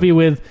is a movie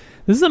with.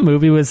 This is a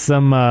movie with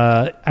some,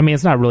 I mean,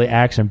 it's not really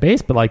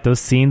action-based, but like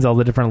those scenes, all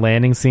the different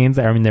landing scenes,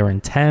 I mean, they were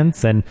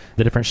intense, and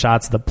the different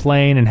shots of the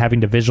plane and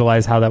having to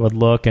visualize how that would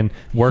look and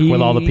work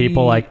with all the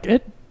people. Like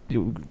it.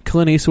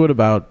 Clint Eastwood,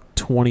 about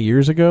 20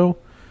 years ago,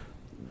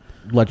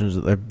 Legends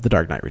of The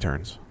Dark Knight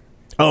Returns.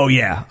 Oh,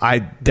 yeah.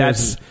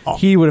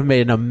 He would have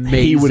made an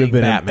amazing He would have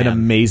been Batman. an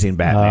amazing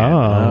Batman.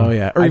 Oh,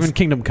 yeah. Or even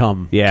Kingdom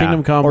Come. Yeah.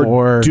 Kingdom Come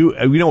or do,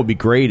 you know what would be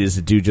great is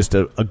to do just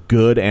a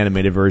good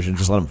animated version,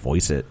 just let him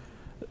voice it.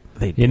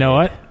 You know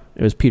what?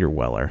 It was Peter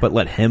Weller. But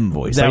let him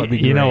voice that it. would be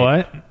great. You know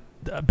what?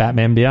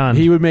 Batman Beyond.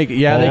 He would make it.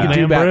 Yeah, they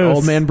could do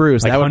Old Man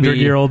Bruce. Like that would be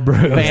 100-year-old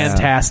Bruce.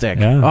 Fantastic.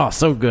 Yeah. Oh,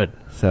 so good.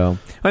 So,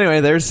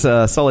 anyway, there's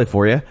Sully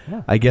for you.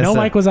 Yeah. I guess no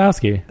Mike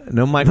Wazowski.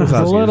 No Mike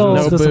Wazowski. A little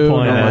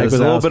disappointing. There's a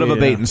little bit of a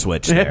bait and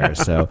switch there.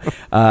 So,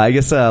 I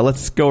guess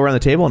let's go around the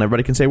table and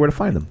everybody can say where to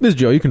find them. This is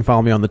Joe. You can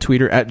follow me on the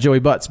Twitter at Joey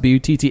Butts,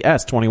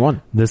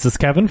 BUTTS21. This is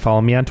Kevin.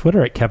 Follow me on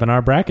Twitter at Kevin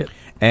R. Brackett.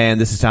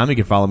 And this is Tom. You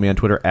can follow me on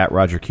Twitter at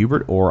Roger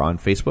Kubert or on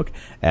Facebook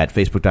at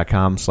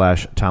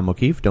Facebook.com/Tom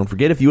O'Keefe. Don't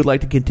forget, if you would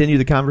like to continue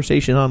the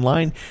conversation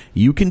online,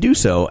 you can do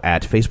so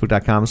at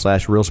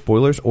Facebook.com/Real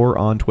Spoilers or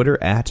on Twitter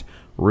at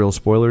Real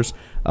Spoilers.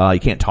 You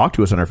can't talk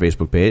to us on our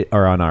Facebook page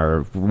or on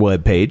our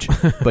web page,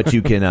 but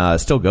you can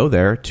still go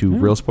there to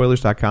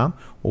realspoilers.com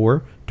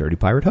or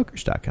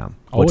dirtypiratehookers.com.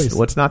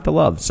 What's not to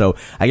love? So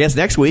I guess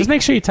next week, just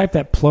make sure you type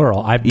that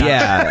plural. I've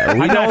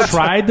not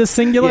tried the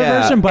singular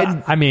version,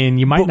 but I mean,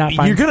 you might not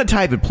find. You're going to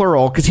type it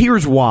plural because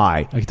here's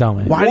why. Tell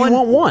me. Why do you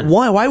want one?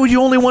 Why would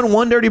you only want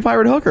one Dirty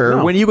Pirate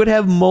Hooker when you could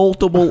have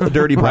multiple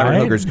Dirty Pirate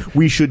Hookers?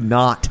 We should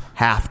not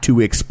have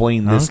to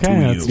explain this to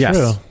you. That's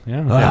true.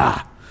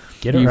 Yeah.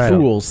 Get it right,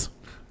 fools.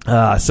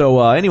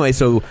 Anyway,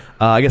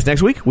 I guess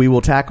next week we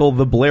will tackle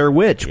the Blair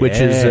Witch, which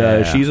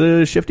is she's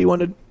a shifty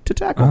one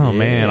to tackle. Oh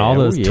man, all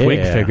those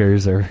Twig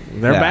figures are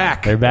they're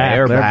back. They're back.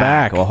 They're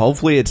back. Well,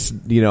 hopefully it's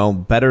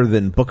better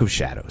than Book of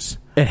Shadows.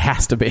 It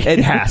has to be. It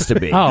has to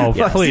be. Oh,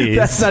 please.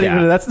 That's not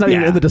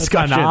even in the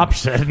discussion.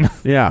 That's an option.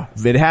 Yeah.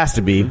 It has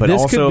to be, but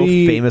This also could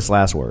be- famous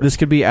last words. This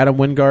could be Adam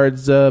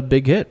Wingard's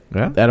big hit.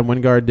 Yeah. Adam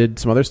Wingard did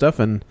some other stuff,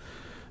 and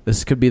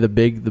this could be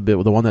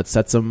the one that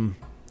sets him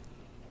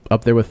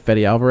up there with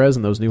Fede Alvarez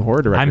and those new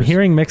horror directors. I'm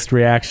hearing mixed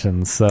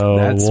reactions, so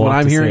That's we'll what have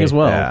I'm to hearing see. as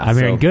well. Yeah. I'm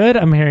hearing good.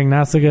 I'm hearing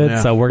not so good. Yeah.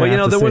 So we're Well,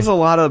 gonna have to there was see. a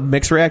lot of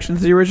mixed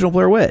reactions to the original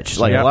Blair Witch.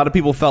 Like Yeah. a lot of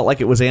people felt like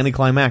it was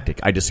anticlimactic.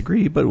 I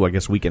disagree, but I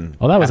guess we can.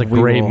 Oh, that was a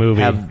great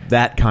movie. Have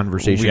that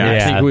conversation. Yeah, I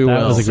Yeah, think we that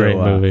will. was a great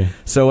movie.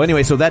 So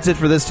anyway, so that's it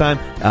for this time.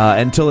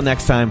 Until the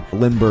next time,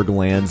 Limburg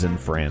lands in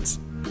France.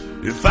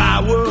 If I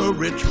were a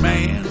rich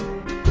man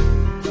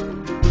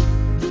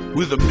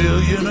with $1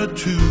 million or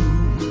 $2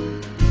 million,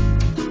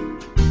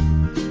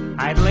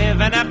 I'd live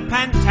in a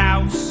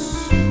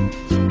penthouse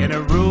in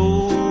a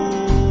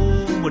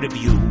room with a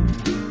view.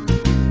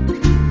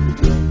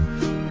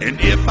 and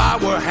if I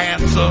were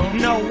handsome,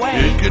 No way.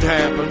 it could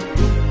happen,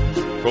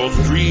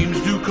 'cause dreams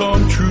do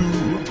come true.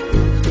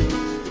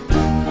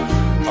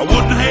 I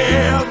wouldn't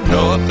have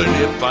nothing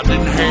if I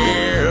didn't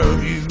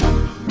have you.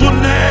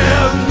 Wouldn't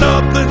have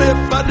nothing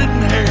if I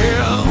didn't have